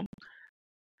 So,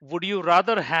 would you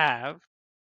rather have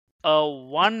a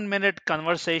 1 minute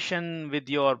conversation with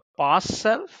your past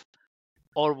self,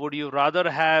 or would you rather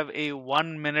have a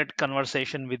 1 minute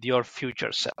conversation with your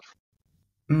future self?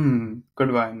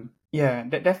 Good one. Yeah,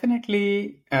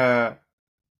 definitely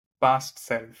past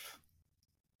self.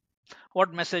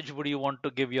 What message would you want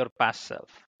to give your past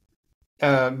self?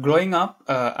 Growing up,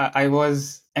 I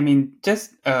was, I mean,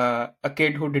 just a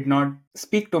kid who did not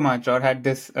speak too much or had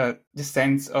this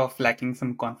sense of lacking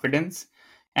some confidence.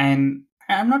 And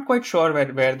I'm not quite sure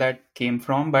where that came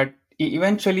from, but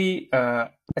eventually,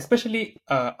 especially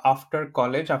after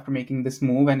college, after making this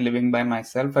move and living by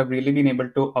myself, I've really been able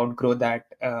to outgrow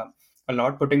that a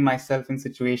lot, putting myself in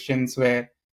situations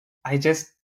where I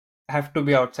just have to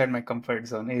be outside my comfort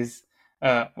zone is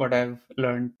what I've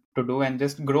learned to do and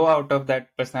just grow out of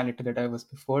that personality that I was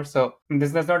before. So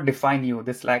this does not define you.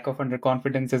 This lack of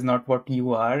underconfidence is not what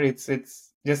you are. It's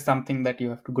just something that you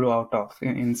have to grow out of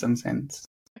in some sense.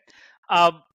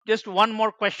 Uh, just one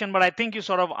more question, but I think you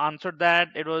sort of answered that.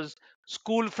 It was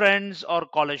school friends or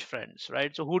college friends,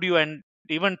 right? So who do you and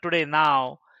even today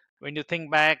now, when you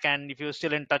think back and if you're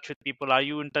still in touch with people, are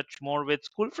you in touch more with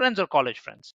school friends or college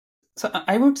friends? So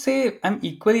I would say I'm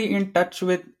equally in touch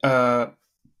with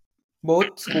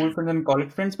both school friends and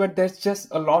college friends, but there's just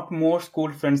a lot more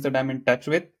school friends that I'm in touch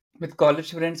with. With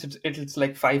college friends, it's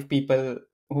like five people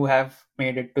who have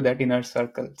made it to that inner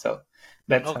circle. So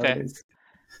that's how it Okay. is.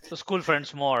 So school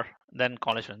friends more than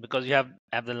college friends because you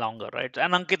have the longer, right?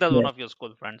 And Ankita is one Yeah. of your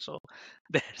school friends, so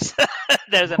there's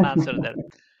there's an answer there.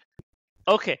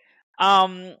 Okay.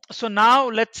 So now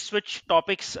let's switch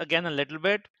topics again a little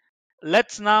bit.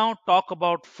 Let's now talk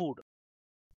about food.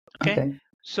 Okay. Okay.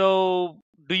 So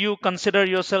do you consider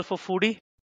yourself a foodie?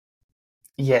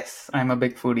 Yes, I'm a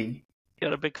big foodie.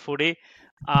 You're a big foodie.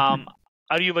 Um,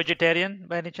 are you vegetarian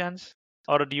by any chance?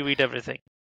 Or do you eat everything?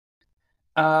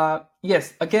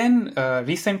 Yes, again,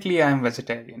 recently I'm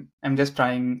vegetarian. I'm just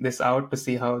trying this out to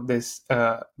see how this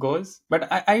goes. But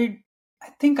I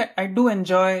think I do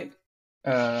enjoy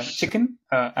chicken.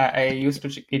 I used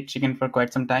to eat chicken for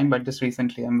quite some time, but just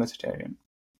recently I'm vegetarian.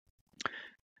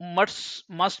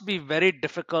 Must be very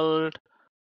difficult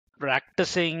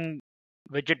practicing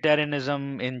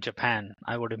vegetarianism in Japan,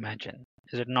 I would imagine.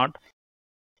 Is it not?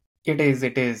 It is,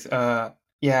 it is.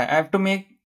 Yeah, I have to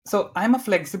make. So I'm a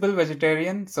flexible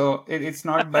vegetarian, so it's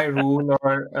not by rule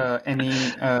or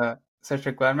any such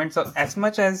requirement. So as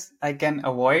much as I can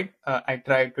avoid, I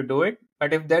try to do it.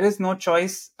 But if there is no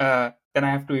choice, then I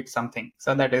have to eat something.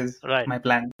 So that is Right. my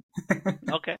plan.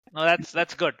 Okay. No,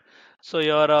 that's good. So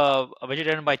you're a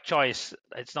vegetarian by choice.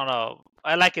 It's not a.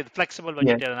 I like it. Flexible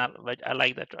Yes, vegetarian. I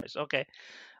like that choice. Okay.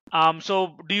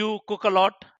 So do you cook a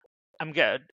lot? I'm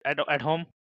get at home.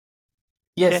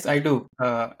 Okay. yes, I do.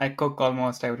 I cook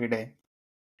almost every day.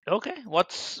 Okay.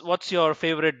 What's your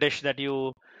favorite dish that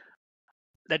you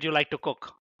like to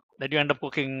cook? That you end up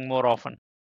cooking more often?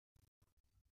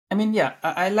 I mean, yeah,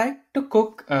 I like to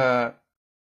cook.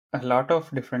 A lot of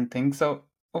different things. So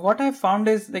what I found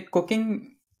is like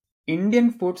cooking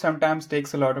Indian food sometimes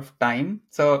takes a lot of time.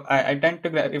 So I tend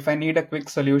to if I need a quick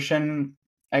solution,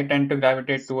 I tend to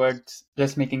gravitate towards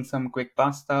just making some quick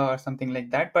pasta or something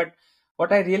like that. But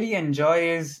what I really enjoy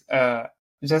is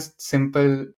just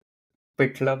simple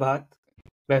pitla bhat,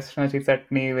 basmati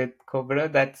chutney with cobra.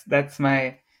 That's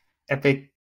my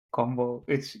epic combo,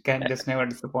 which can just never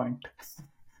disappoint.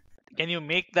 Can you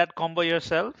make that combo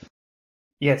yourself?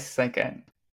 Yes, I can.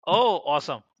 Oh,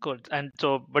 awesome. Good. And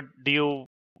so, but do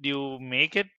you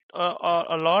make it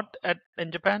a lot at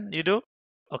in Japan? You do?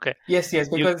 Okay. Yes, yes,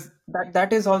 You because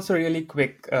that is also really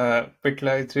quick.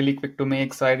 Pitla is really quick to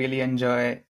make, so I really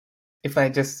enjoy. If I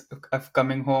just if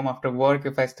coming home after work,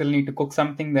 if I still need to cook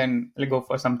something, then I'll go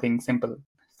for something simple.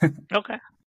 okay?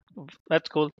 That's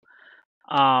cool.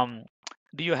 Um,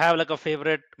 do you have like a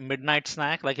favorite midnight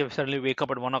snack? Like if you suddenly wake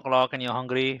up at 1 o'clock and you're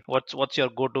hungry, what's your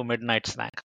go-to midnight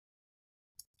snack?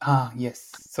 Ah, yes.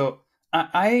 So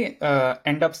I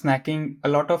end up snacking a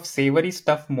lot of savory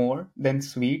stuff more than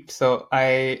sweet. So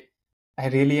I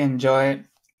really enjoy.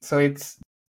 So it's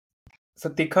so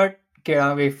tikhat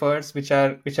kera wafers, which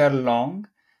are long.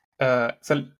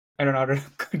 So I don't know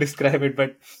how to describe it,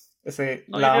 but say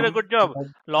Oh, you did a good job.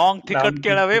 Long thicket lam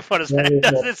kela wafers. yeah, That yeah,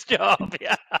 does yeah. its job.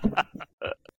 Yeah.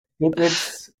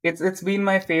 It's been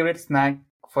my favorite snack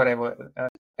forever.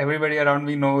 Everybody around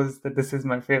me knows that this is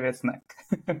my favorite snack.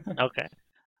 Okay.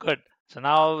 Good. So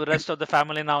now the rest of the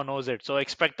family now knows it. So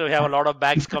expect to have a lot of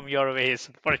bags come your ways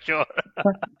for sure.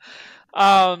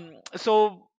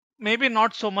 So maybe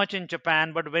not so much in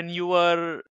Japan, but when you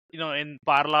were, in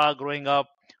Parla growing up,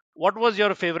 what was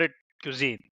your favorite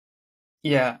cuisine?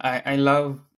 Yeah, I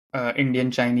love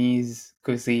Indian Chinese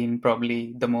cuisine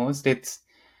probably the most.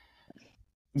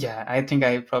 Yeah, I think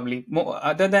I probably more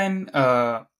other than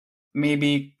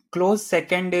maybe close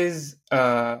second is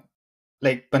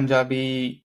like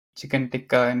Punjabi chicken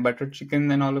tikka and butter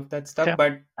chicken and all of that stuff. Okay.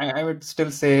 But I would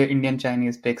still say Indian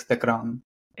Chinese takes the crown.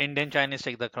 Indian Chinese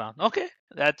take the crown. Okay,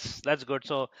 that's good.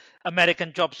 So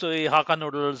American chop suey, Hakka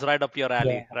noodles, right up your Yeah,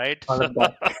 alley, right? all So of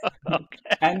that.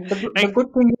 okay. And the Hey,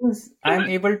 good thing is I'm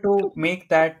able to make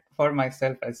that for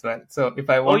myself as well. So if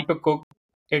I oh, want to cook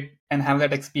it and have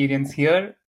that experience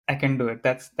here, I can do it.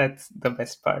 That's the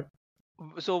best part.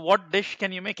 so what dish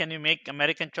can you make? Can you make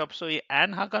American chop suey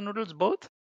and Hakka noodles both?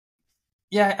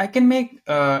 Yeah, I can make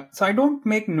so I don't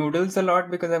make noodles a lot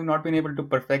because I've not been able to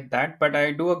perfect that, but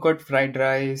I do a good fried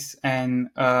rice and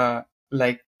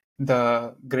like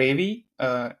the gravy,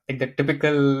 like the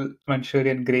typical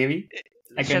Manchurian gravy.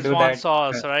 I can do Szechuan that.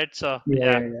 Uh, sauce, right? So yeah,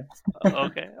 yeah. yeah, yeah.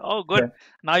 Okay. Oh, good. Yeah.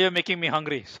 Now you're making me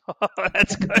hungry. So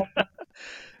that's good.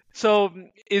 So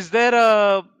is there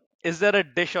a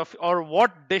dish of or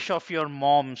what dish of your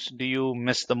mom's do you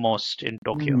miss the most in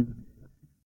Tokyo? Mm,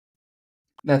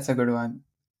 that's a good one.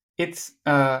 It's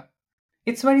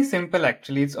it's very simple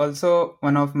actually. It's also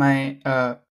one of my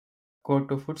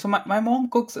go-to food. So my mom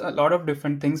cooks a lot of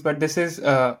different things, but this is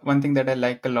one thing that I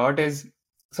like a lot is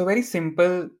so very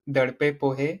simple dadpe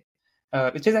pohe,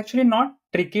 which is actually not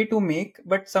tricky to make,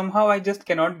 but somehow I just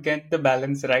cannot get the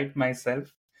balance right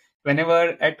myself.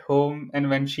 Whenever at home and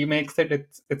when she makes it,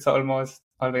 it's almost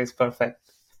always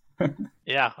perfect.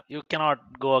 Yeah, you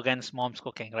cannot go against mom's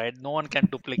cooking, right? No one can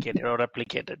duplicate it or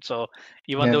replicate it. So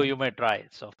even though Yeah. you may try.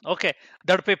 So okay,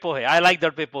 dadpe pohe. I like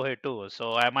dadpe pohe too.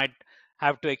 So I might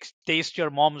have to taste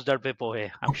your mom's dadpe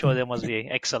pohe. I'm sure they must be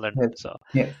excellent. Yes. So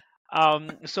Yes.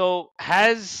 so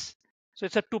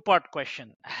it's a two-part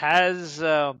question. Has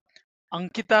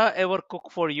Ankita ever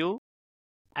cooked for you?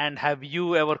 And have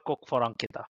you ever cooked for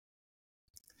Ankita?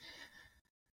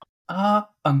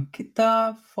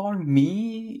 Ankita, for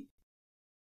me,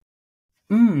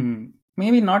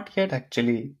 maybe not yet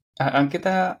actually.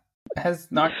 Ankita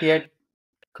has not yet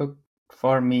cooked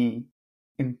for me.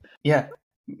 In Yeah,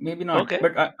 maybe not. Okay.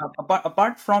 But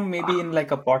apart from maybe in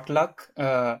like a potluck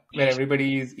where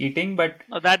everybody is eating, but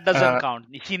No, that doesn't uh, count.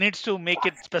 She needs to make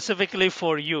it specifically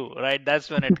for you, right? That's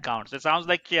when it counts. It sounds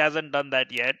like she hasn't done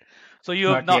that yet. So you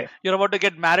have not not. yet. You're about to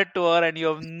get married to her, and you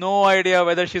have no idea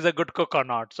whether she's a good cook or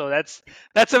not. So that's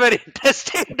a very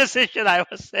interesting decision, I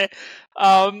must say.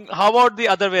 How about the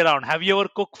other way around? Have you ever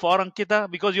cooked for Ankita?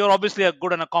 Because you're obviously a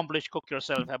good and accomplished cook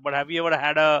yourself. But have you ever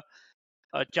had a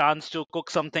chance to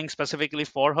cook something specifically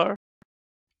for her?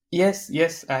 Yes,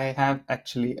 yes, I have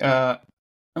actually.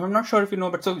 I'm not sure if you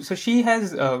know, but so she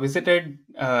has visited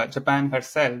Japan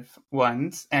herself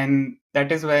once, and that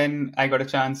is when I got a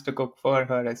chance to cook for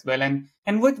her as well.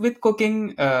 And with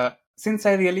cooking, since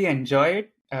I really enjoy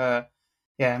it,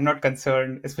 yeah, I'm not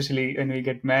concerned. Especially when we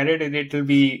get married, and it will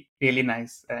be really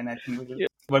nice, and I think we will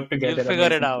work You'll together figure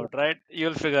it amazingly. out, right?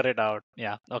 You'll figure it out.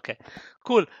 Yeah. Okay.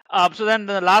 Cool. So then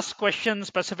the last question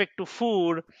specific to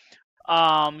food.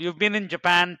 You've been in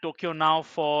Japan, Tokyo now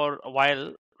for a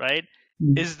while, right?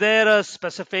 Mm. Is there a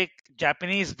specific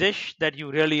Japanese dish that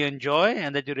you really enjoy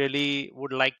and that you really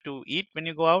would like to eat when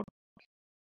you go out?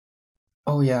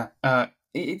 Oh yeah,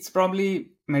 it's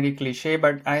probably very cliche,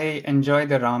 but I enjoy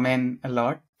the ramen a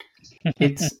lot.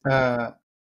 It's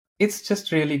It's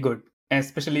just really good.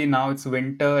 Especially now it's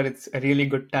winter, it's a really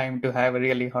good time to have a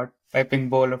really hot piping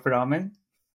bowl of ramen.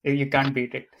 You can't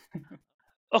beat it.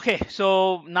 Okay,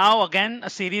 so now again a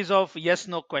series of yes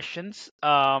no questions.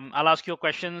 I'll ask you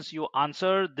questions, you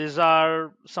answer. These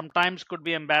are sometimes could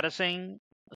be embarrassing,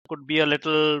 could be a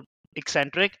little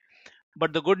eccentric,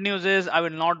 but the good news is I will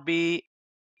not be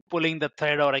pulling the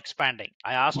thread or expanding.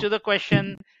 I asked you the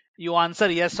question, you answer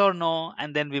yes or no,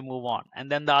 and then we move on. And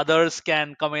then the others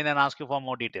can come in and ask you for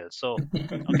more details. So,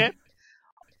 okay?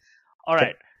 All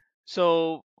right. Sure.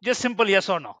 So, just simple yes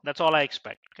or no. That's all I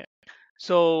expect. Okay.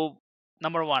 So,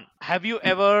 number one, have you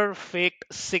ever faked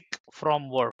sick from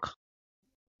work?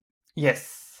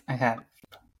 Yes, I have.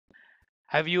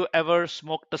 Have you ever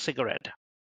smoked a cigarette?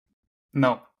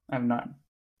 No, I'm not.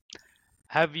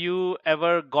 Have you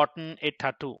ever gotten a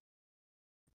tattoo?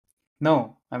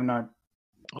 No, I'm not.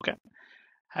 Okay.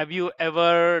 Have you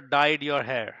ever dyed your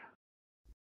hair?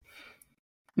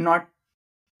 Not,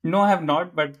 no, I have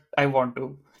not, but I want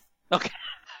to. Okay.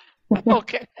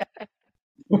 Okay.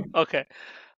 Okay.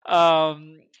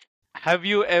 Um, have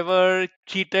you ever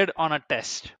cheated on a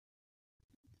test?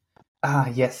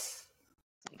 Yes.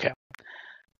 Okay.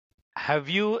 Have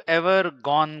you ever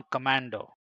gone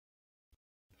commando?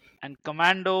 And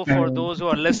commando, for Um, those who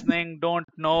are listening, don't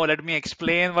know, let me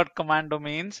explain what commando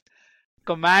means.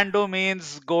 Commando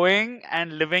means going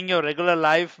and living your regular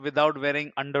life without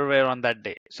wearing underwear on that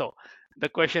day. So the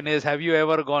question is, have you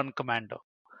ever gone commando?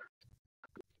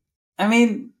 I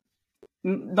mean,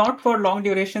 not for long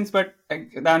durations, but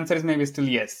the answer is maybe still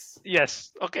yes.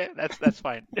 Yes. Okay, that's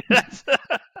fine. That's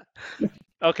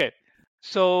okay.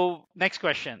 So next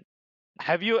question.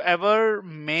 Have you ever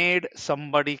made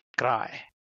somebody cry?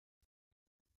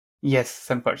 Yes,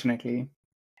 unfortunately.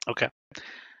 Okay.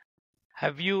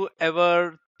 Have you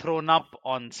ever thrown up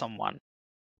on someone?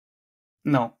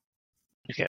 No.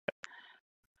 Okay.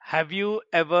 Have you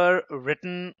ever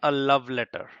written a love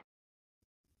letter?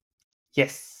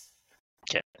 Yes.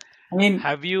 Okay. I mean,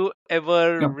 Have you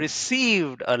ever no.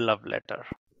 received a love letter?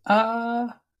 Uh,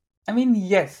 I mean,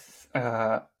 yes.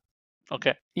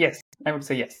 Okay. Yes, I would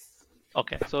say yes.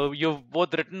 Okay. So you've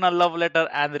both written a love letter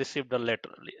and received a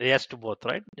letter. Yes to both,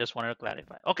 right? Just wanted to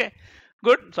clarify. Okay.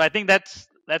 Good. So I think that's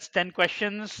 10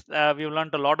 questions. We've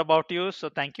learned a lot about you. So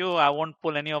thank you. I won't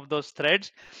pull any of those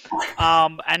threads.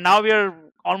 And now we are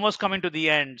almost coming to the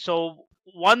end. So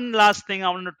one last thing I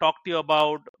want to talk to you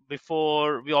about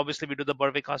before we do the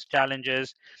Barvé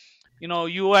challenges.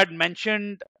 You had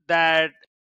mentioned that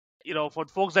for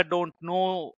folks that don't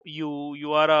know you,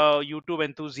 you are a YouTube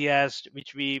enthusiast,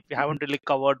 which we haven't really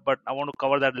covered, but I want to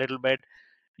cover that a little bit.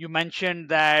 You mentioned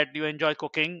that you enjoy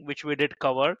cooking, which we did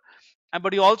cover, and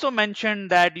but you also mentioned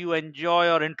that you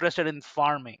enjoy or interested in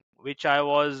farming, which I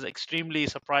was extremely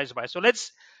surprised by. So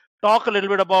let's talk a little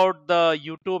bit about the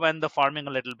YouTube and the farming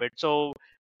a little bit. So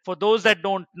for those that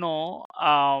don't know,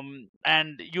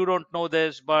 and you don't know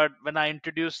this, but when I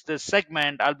introduce this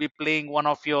segment, I'll be playing one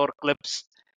of your clips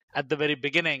at the very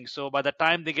beginning. So by the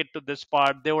time they get to this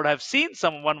part, they would have seen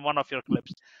one of your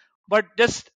clips. But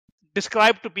just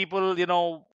describe to people,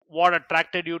 what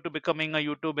attracted you to becoming a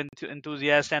YouTube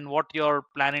enthusiast, and what you're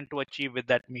planning to achieve with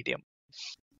that medium.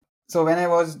 So when I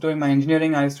was doing my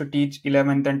engineering, I used to teach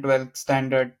 11th and 12th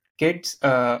standard kids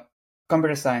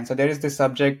computer science. So there is this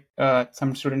subject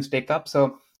some students take up.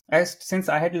 So since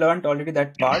I had learned already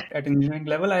that part at engineering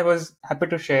level, I was happy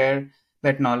to share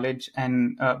that knowledge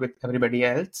and with everybody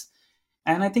else.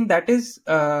 And I think that is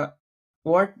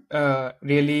what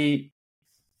really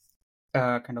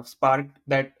kind of sparked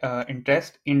that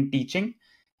interest in teaching.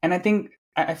 And I think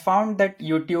I found that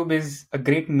YouTube is a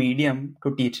great medium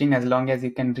to teaching as long as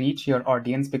you can reach your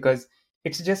audience, because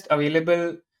it's just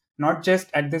available not just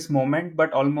at this moment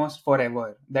but almost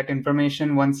forever. That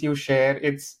information, once you share,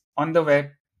 it's on the web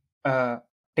uh,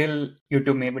 till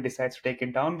YouTube maybe decides to take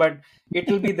it down, but it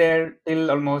will be there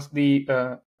till almost the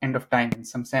end of time in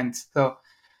some sense. So,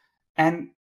 and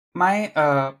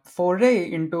my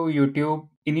foray into YouTube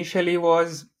initially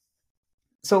was,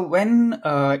 so when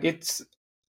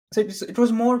it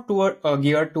was more toward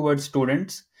geared towards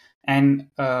students, and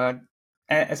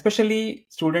especially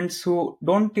students who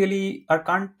don't really or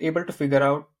can't able to figure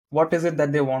out what is it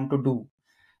that they want to do.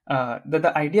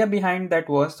 The idea behind that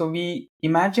was, so we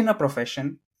imagine a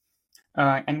profession,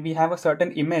 and we have a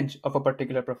certain image of a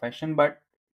particular profession, but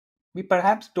we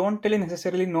perhaps don't really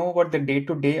necessarily know what the day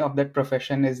to day of that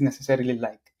profession is necessarily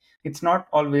like. It's not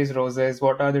always roses.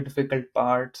 What are the difficult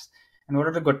parts and what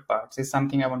are the good parts is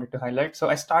something I wanted to highlight. So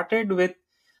I started with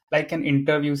like an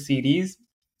interview series.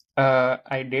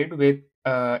 I did with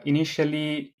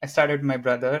initially, I started with my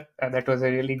brother. That was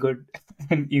a really good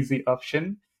and easy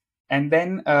option. And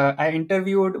then I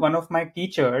interviewed one of my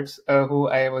teachers who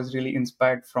I was really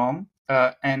inspired from,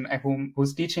 and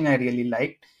whose teaching I really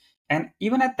liked. And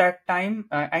even at that time,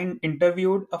 I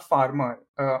interviewed a farmer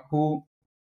who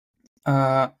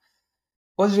uh,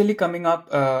 was really coming up.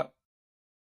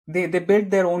 They built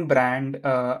their own brand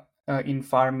in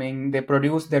farming. They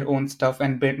produced their own stuff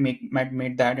and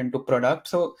made that into product.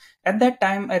 So at that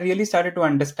time, I really started to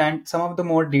understand some of the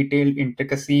more detailed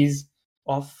intricacies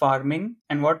of farming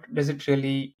and what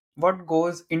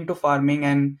goes into farming.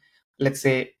 And let's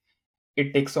say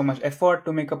it takes so much effort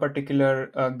to make a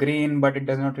particular grain, but it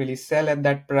does not really sell at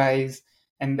that price.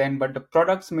 And then, but the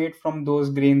products made from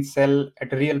those grains sell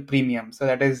at a real premium. So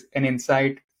that is an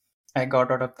insight I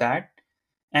got out of that.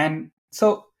 And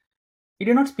so we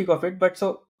did not speak of it, but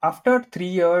so after 3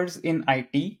 years in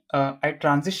IT, I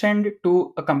transitioned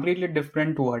to a completely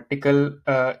different vertical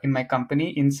in my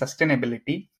company in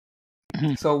sustainability.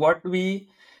 Mhm. So what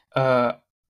uh,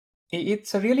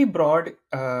 it's a really broad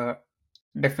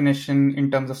definition in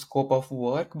terms of scope of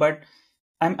work, but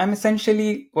I'm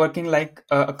essentially working like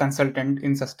a consultant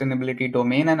in sustainability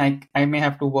domain, and I may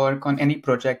have to work on any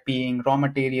project, being raw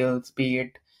materials, be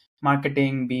it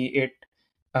marketing, be it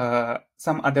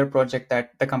some other project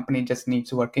that the company just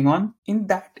needs working on. In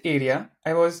that area,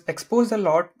 I was exposed a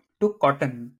lot to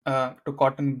cotton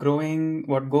growing,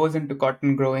 what goes into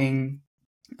cotton growing,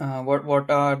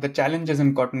 what are the challenges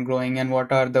in cotton growing, and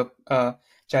what are the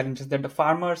challenges that the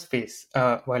farmers face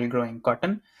while growing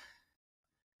cotton.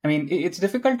 I mean, it's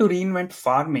difficult to reinvent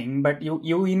farming, but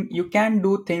you can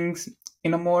do things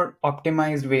in a more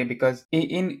optimized way, because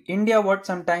in India, what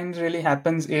sometimes really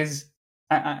happens is,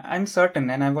 I'm certain,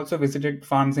 and I've also visited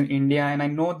farms in India, and I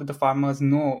know that the farmers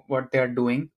know what they are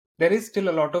doing. There is still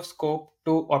a lot of scope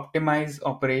to optimize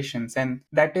operations, and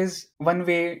that is one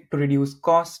way to reduce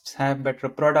costs, have better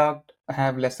product,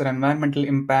 have lesser environmental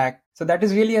impact. So that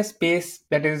is really a space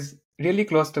that is really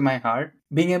close to my heart.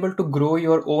 Being able to grow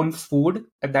your own food,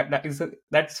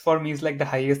 that's for me is like the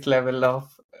highest level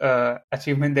of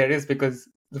achievement there is, because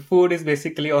the food is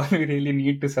basically all we really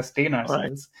need to sustain Right.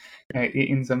 ourselves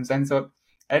in some sense. So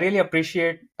I really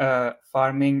appreciate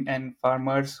farming and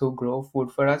farmers who grow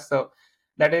food for us. So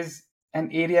that is an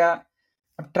area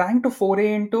I'm trying to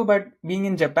foray into, but being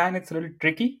in Japan, it's a little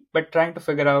tricky, but trying to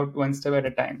figure out one step at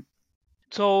a time.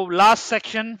 So, last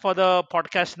section for the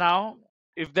podcast now.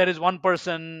 If there is one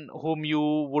person whom you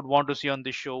would want to see on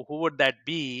this show, who would that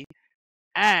be?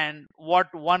 And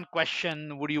what one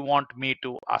question would you want me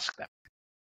to ask them?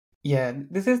 Yeah,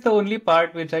 this is the only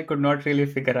part which I could not really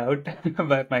figure out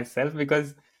by myself,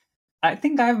 because I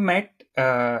think I've met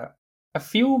a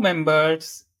few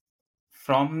members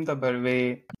from the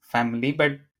Barvé family,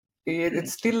 but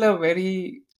it's still a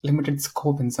very limited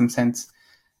scope in some sense.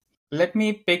 Let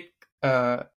me pick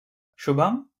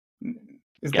Shubham.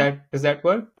 Yeah, Does that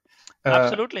work? Uh,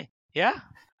 absolutely. Yeah.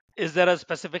 Is there a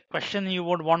specific question you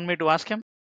would want me to ask him?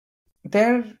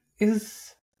 there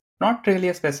is not really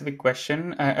a specific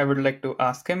question I would like to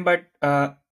ask him, but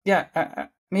yeah,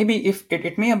 maybe if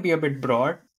it may be a bit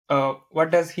broad.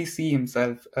 what does he see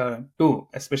himself do,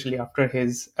 especially after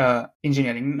his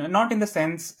engineering? Not in the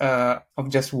sense of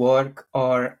just work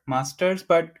or masters,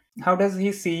 but how does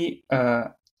he see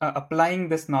applying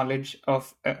this knowledge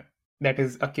of that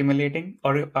is accumulating?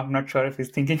 Or I'm not sure if he's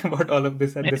thinking about all of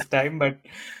this at this time, but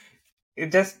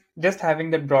just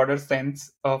having that broader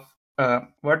sense of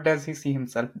what does he see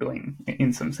himself doing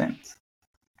in some sense.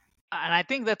 And I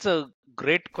think that's a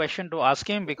great question to ask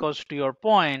him, because to your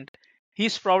point,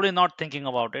 he's probably not thinking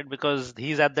about it because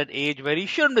he's at that age where he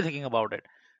shouldn't be thinking about it.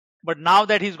 But now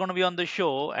that he's going to be on the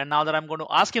show, and now that I'm going to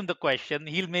ask him the question,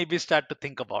 he'll maybe start to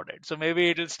think about it. So maybe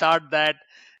it'll start that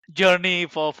journey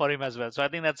for him as well. So I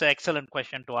think that's an excellent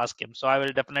question to ask him. So I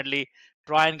will definitely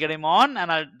try and get him on,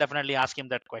 and I'll definitely ask him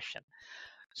that question.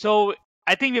 So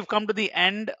I think we've come to the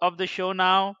end of the show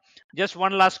now. Just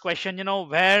one last question.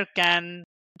 Where can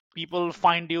people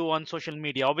find you on social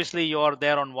media? Obviously, you're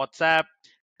there on WhatsApp.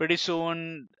 Pretty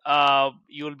soon,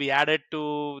 you'll be added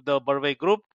to the Barvé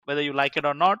group, whether you like it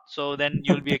or not. So then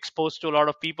you'll be exposed to a lot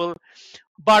of people.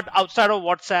 But outside of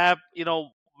WhatsApp,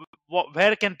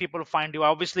 where can people find you?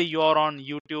 Obviously, you're on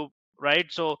YouTube, right?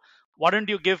 So why don't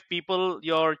you give people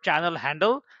your channel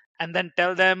handle and then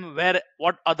tell them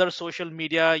what other social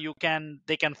media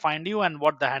they can find you and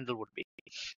what the handle would be.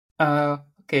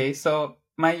 Okay, so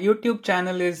my YouTube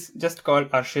channel is just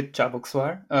called Arshit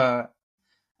Chabukswar.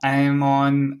 I am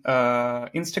on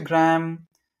Instagram.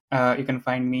 You can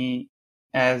find me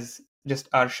as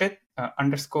just Arshit _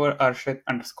 Arshit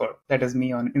 _. That is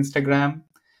me on Instagram.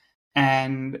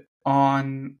 And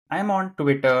I'm on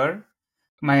Twitter.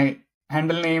 My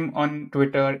handle name on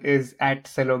Twitter is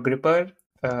 @CelloGripper.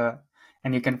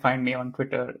 And you can find me on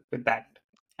Twitter with that.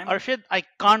 Arshit, I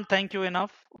can't thank you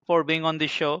enough for being on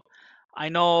this show. I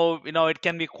know, it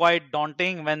can be quite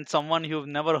daunting when someone you've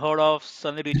never heard of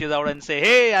suddenly reaches out and say,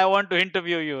 hey, I want to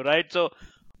interview you, right? So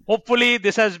hopefully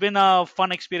this has been a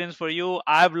fun experience for you.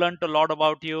 I've learned a lot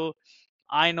about you.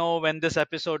 I know when this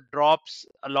episode drops,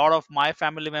 a lot of my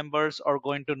family members are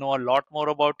going to know a lot more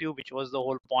about you, which was the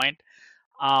whole point.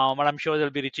 But I'm sure they'll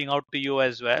be reaching out to you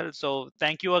as well. So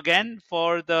thank you again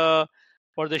for the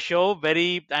show.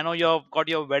 I know you've got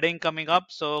your wedding coming up,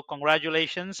 so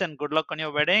congratulations and good luck on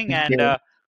your wedding. Thank and you.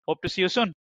 Hope to see you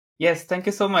soon. Yes, thank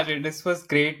you so much. This was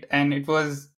great, and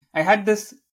I had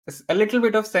a little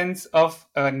bit of sense of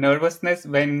nervousness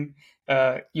when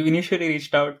you initially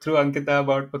reached out through Ankita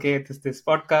about, okay, this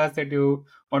podcast that you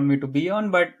want me to be on,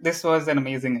 but this was an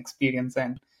amazing experience,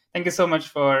 and thank you so much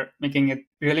for making it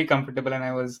really comfortable, and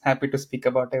I was happy to speak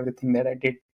about everything that I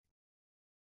did.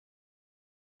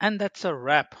 And that's a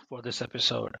wrap for this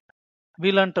episode.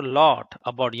 We learned a lot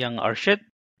about young Arshit,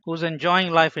 who's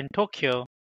enjoying life in Tokyo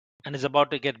and is about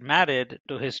to get married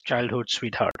to his childhood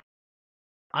sweetheart.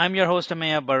 I'm your host,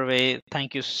 Ameya Barvé.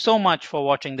 Thank you so much for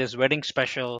watching this wedding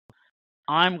special.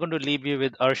 I'm going to leave you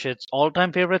with Arshit's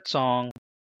all-time favorite song.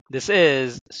 This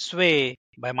is Sway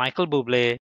by Michael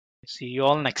Bublé. See you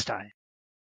all next time.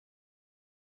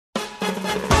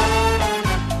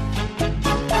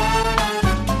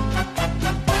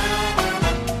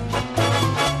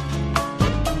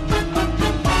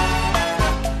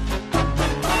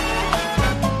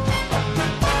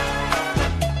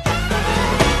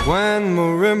 When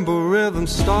marimba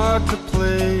rhythms start to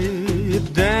play,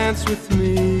 dance with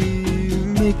me,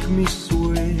 make me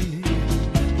sway.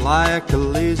 Like a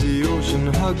lazy ocean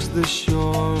hugs the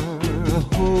shore,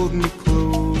 hold me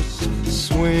close,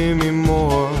 sway me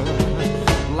more.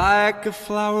 Like a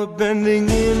flower bending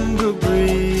in the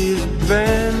breeze,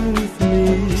 bend with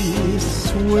me,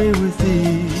 sway with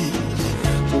ease.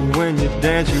 But when you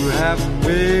dance you have to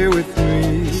be with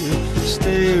me,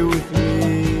 stay with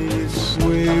me,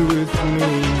 sway with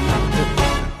me.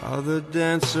 Other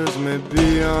dancers may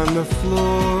be on the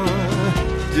floor,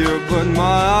 dear, but my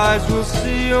eyes will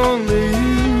see only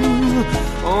you.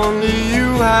 Only you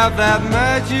have that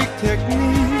magic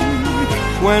technique.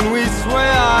 When we sway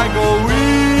I go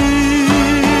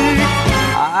weak.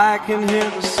 I can hear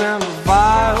the sound of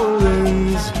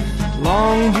violins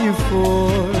long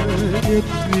before it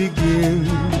begins.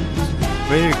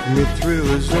 Make me thrill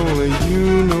as only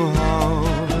you know how.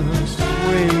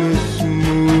 Sway me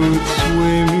smooth,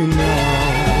 sway me now.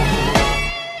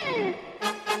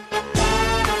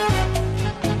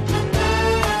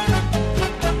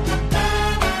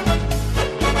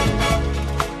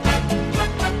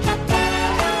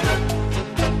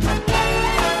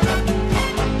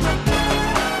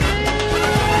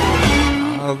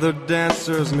 Other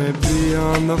dancers may be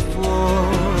on the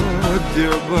floor,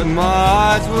 dear, but my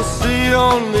eyes will see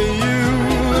only you.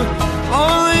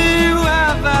 Only you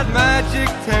have that magic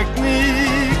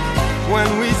technique. When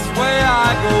we sway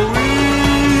I go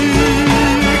weak.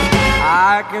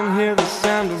 I can hear the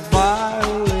sound of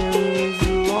violins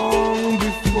long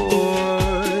before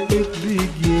it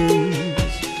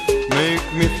begins. Make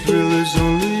me thrill as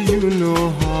only you know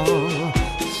how.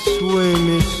 Sway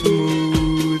me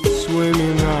smooth, sway me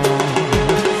now.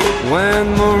 When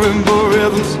marimba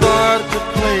rhythms start to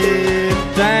play,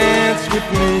 dance with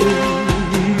me,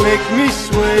 make me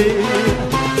sway.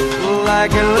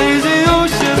 Like a lazy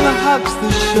ocean hugs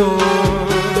the shore.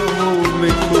 Hold me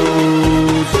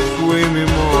close, sway me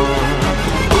more.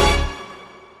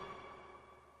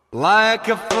 Like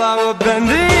a flower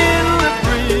bending in the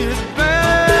breeze,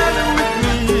 bend with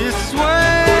me,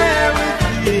 sway with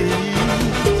me.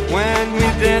 When we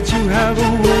dance you have a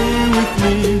way with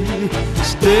me.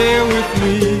 Stay with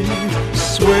me,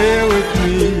 sway with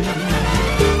me.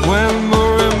 When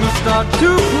marimbas start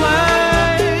to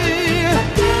play,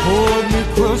 hold me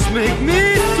close, make me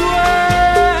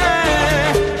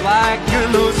sway. Like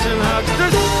an ocean hugs the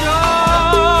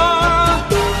shore.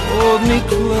 Hold me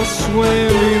close, sway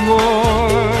me more.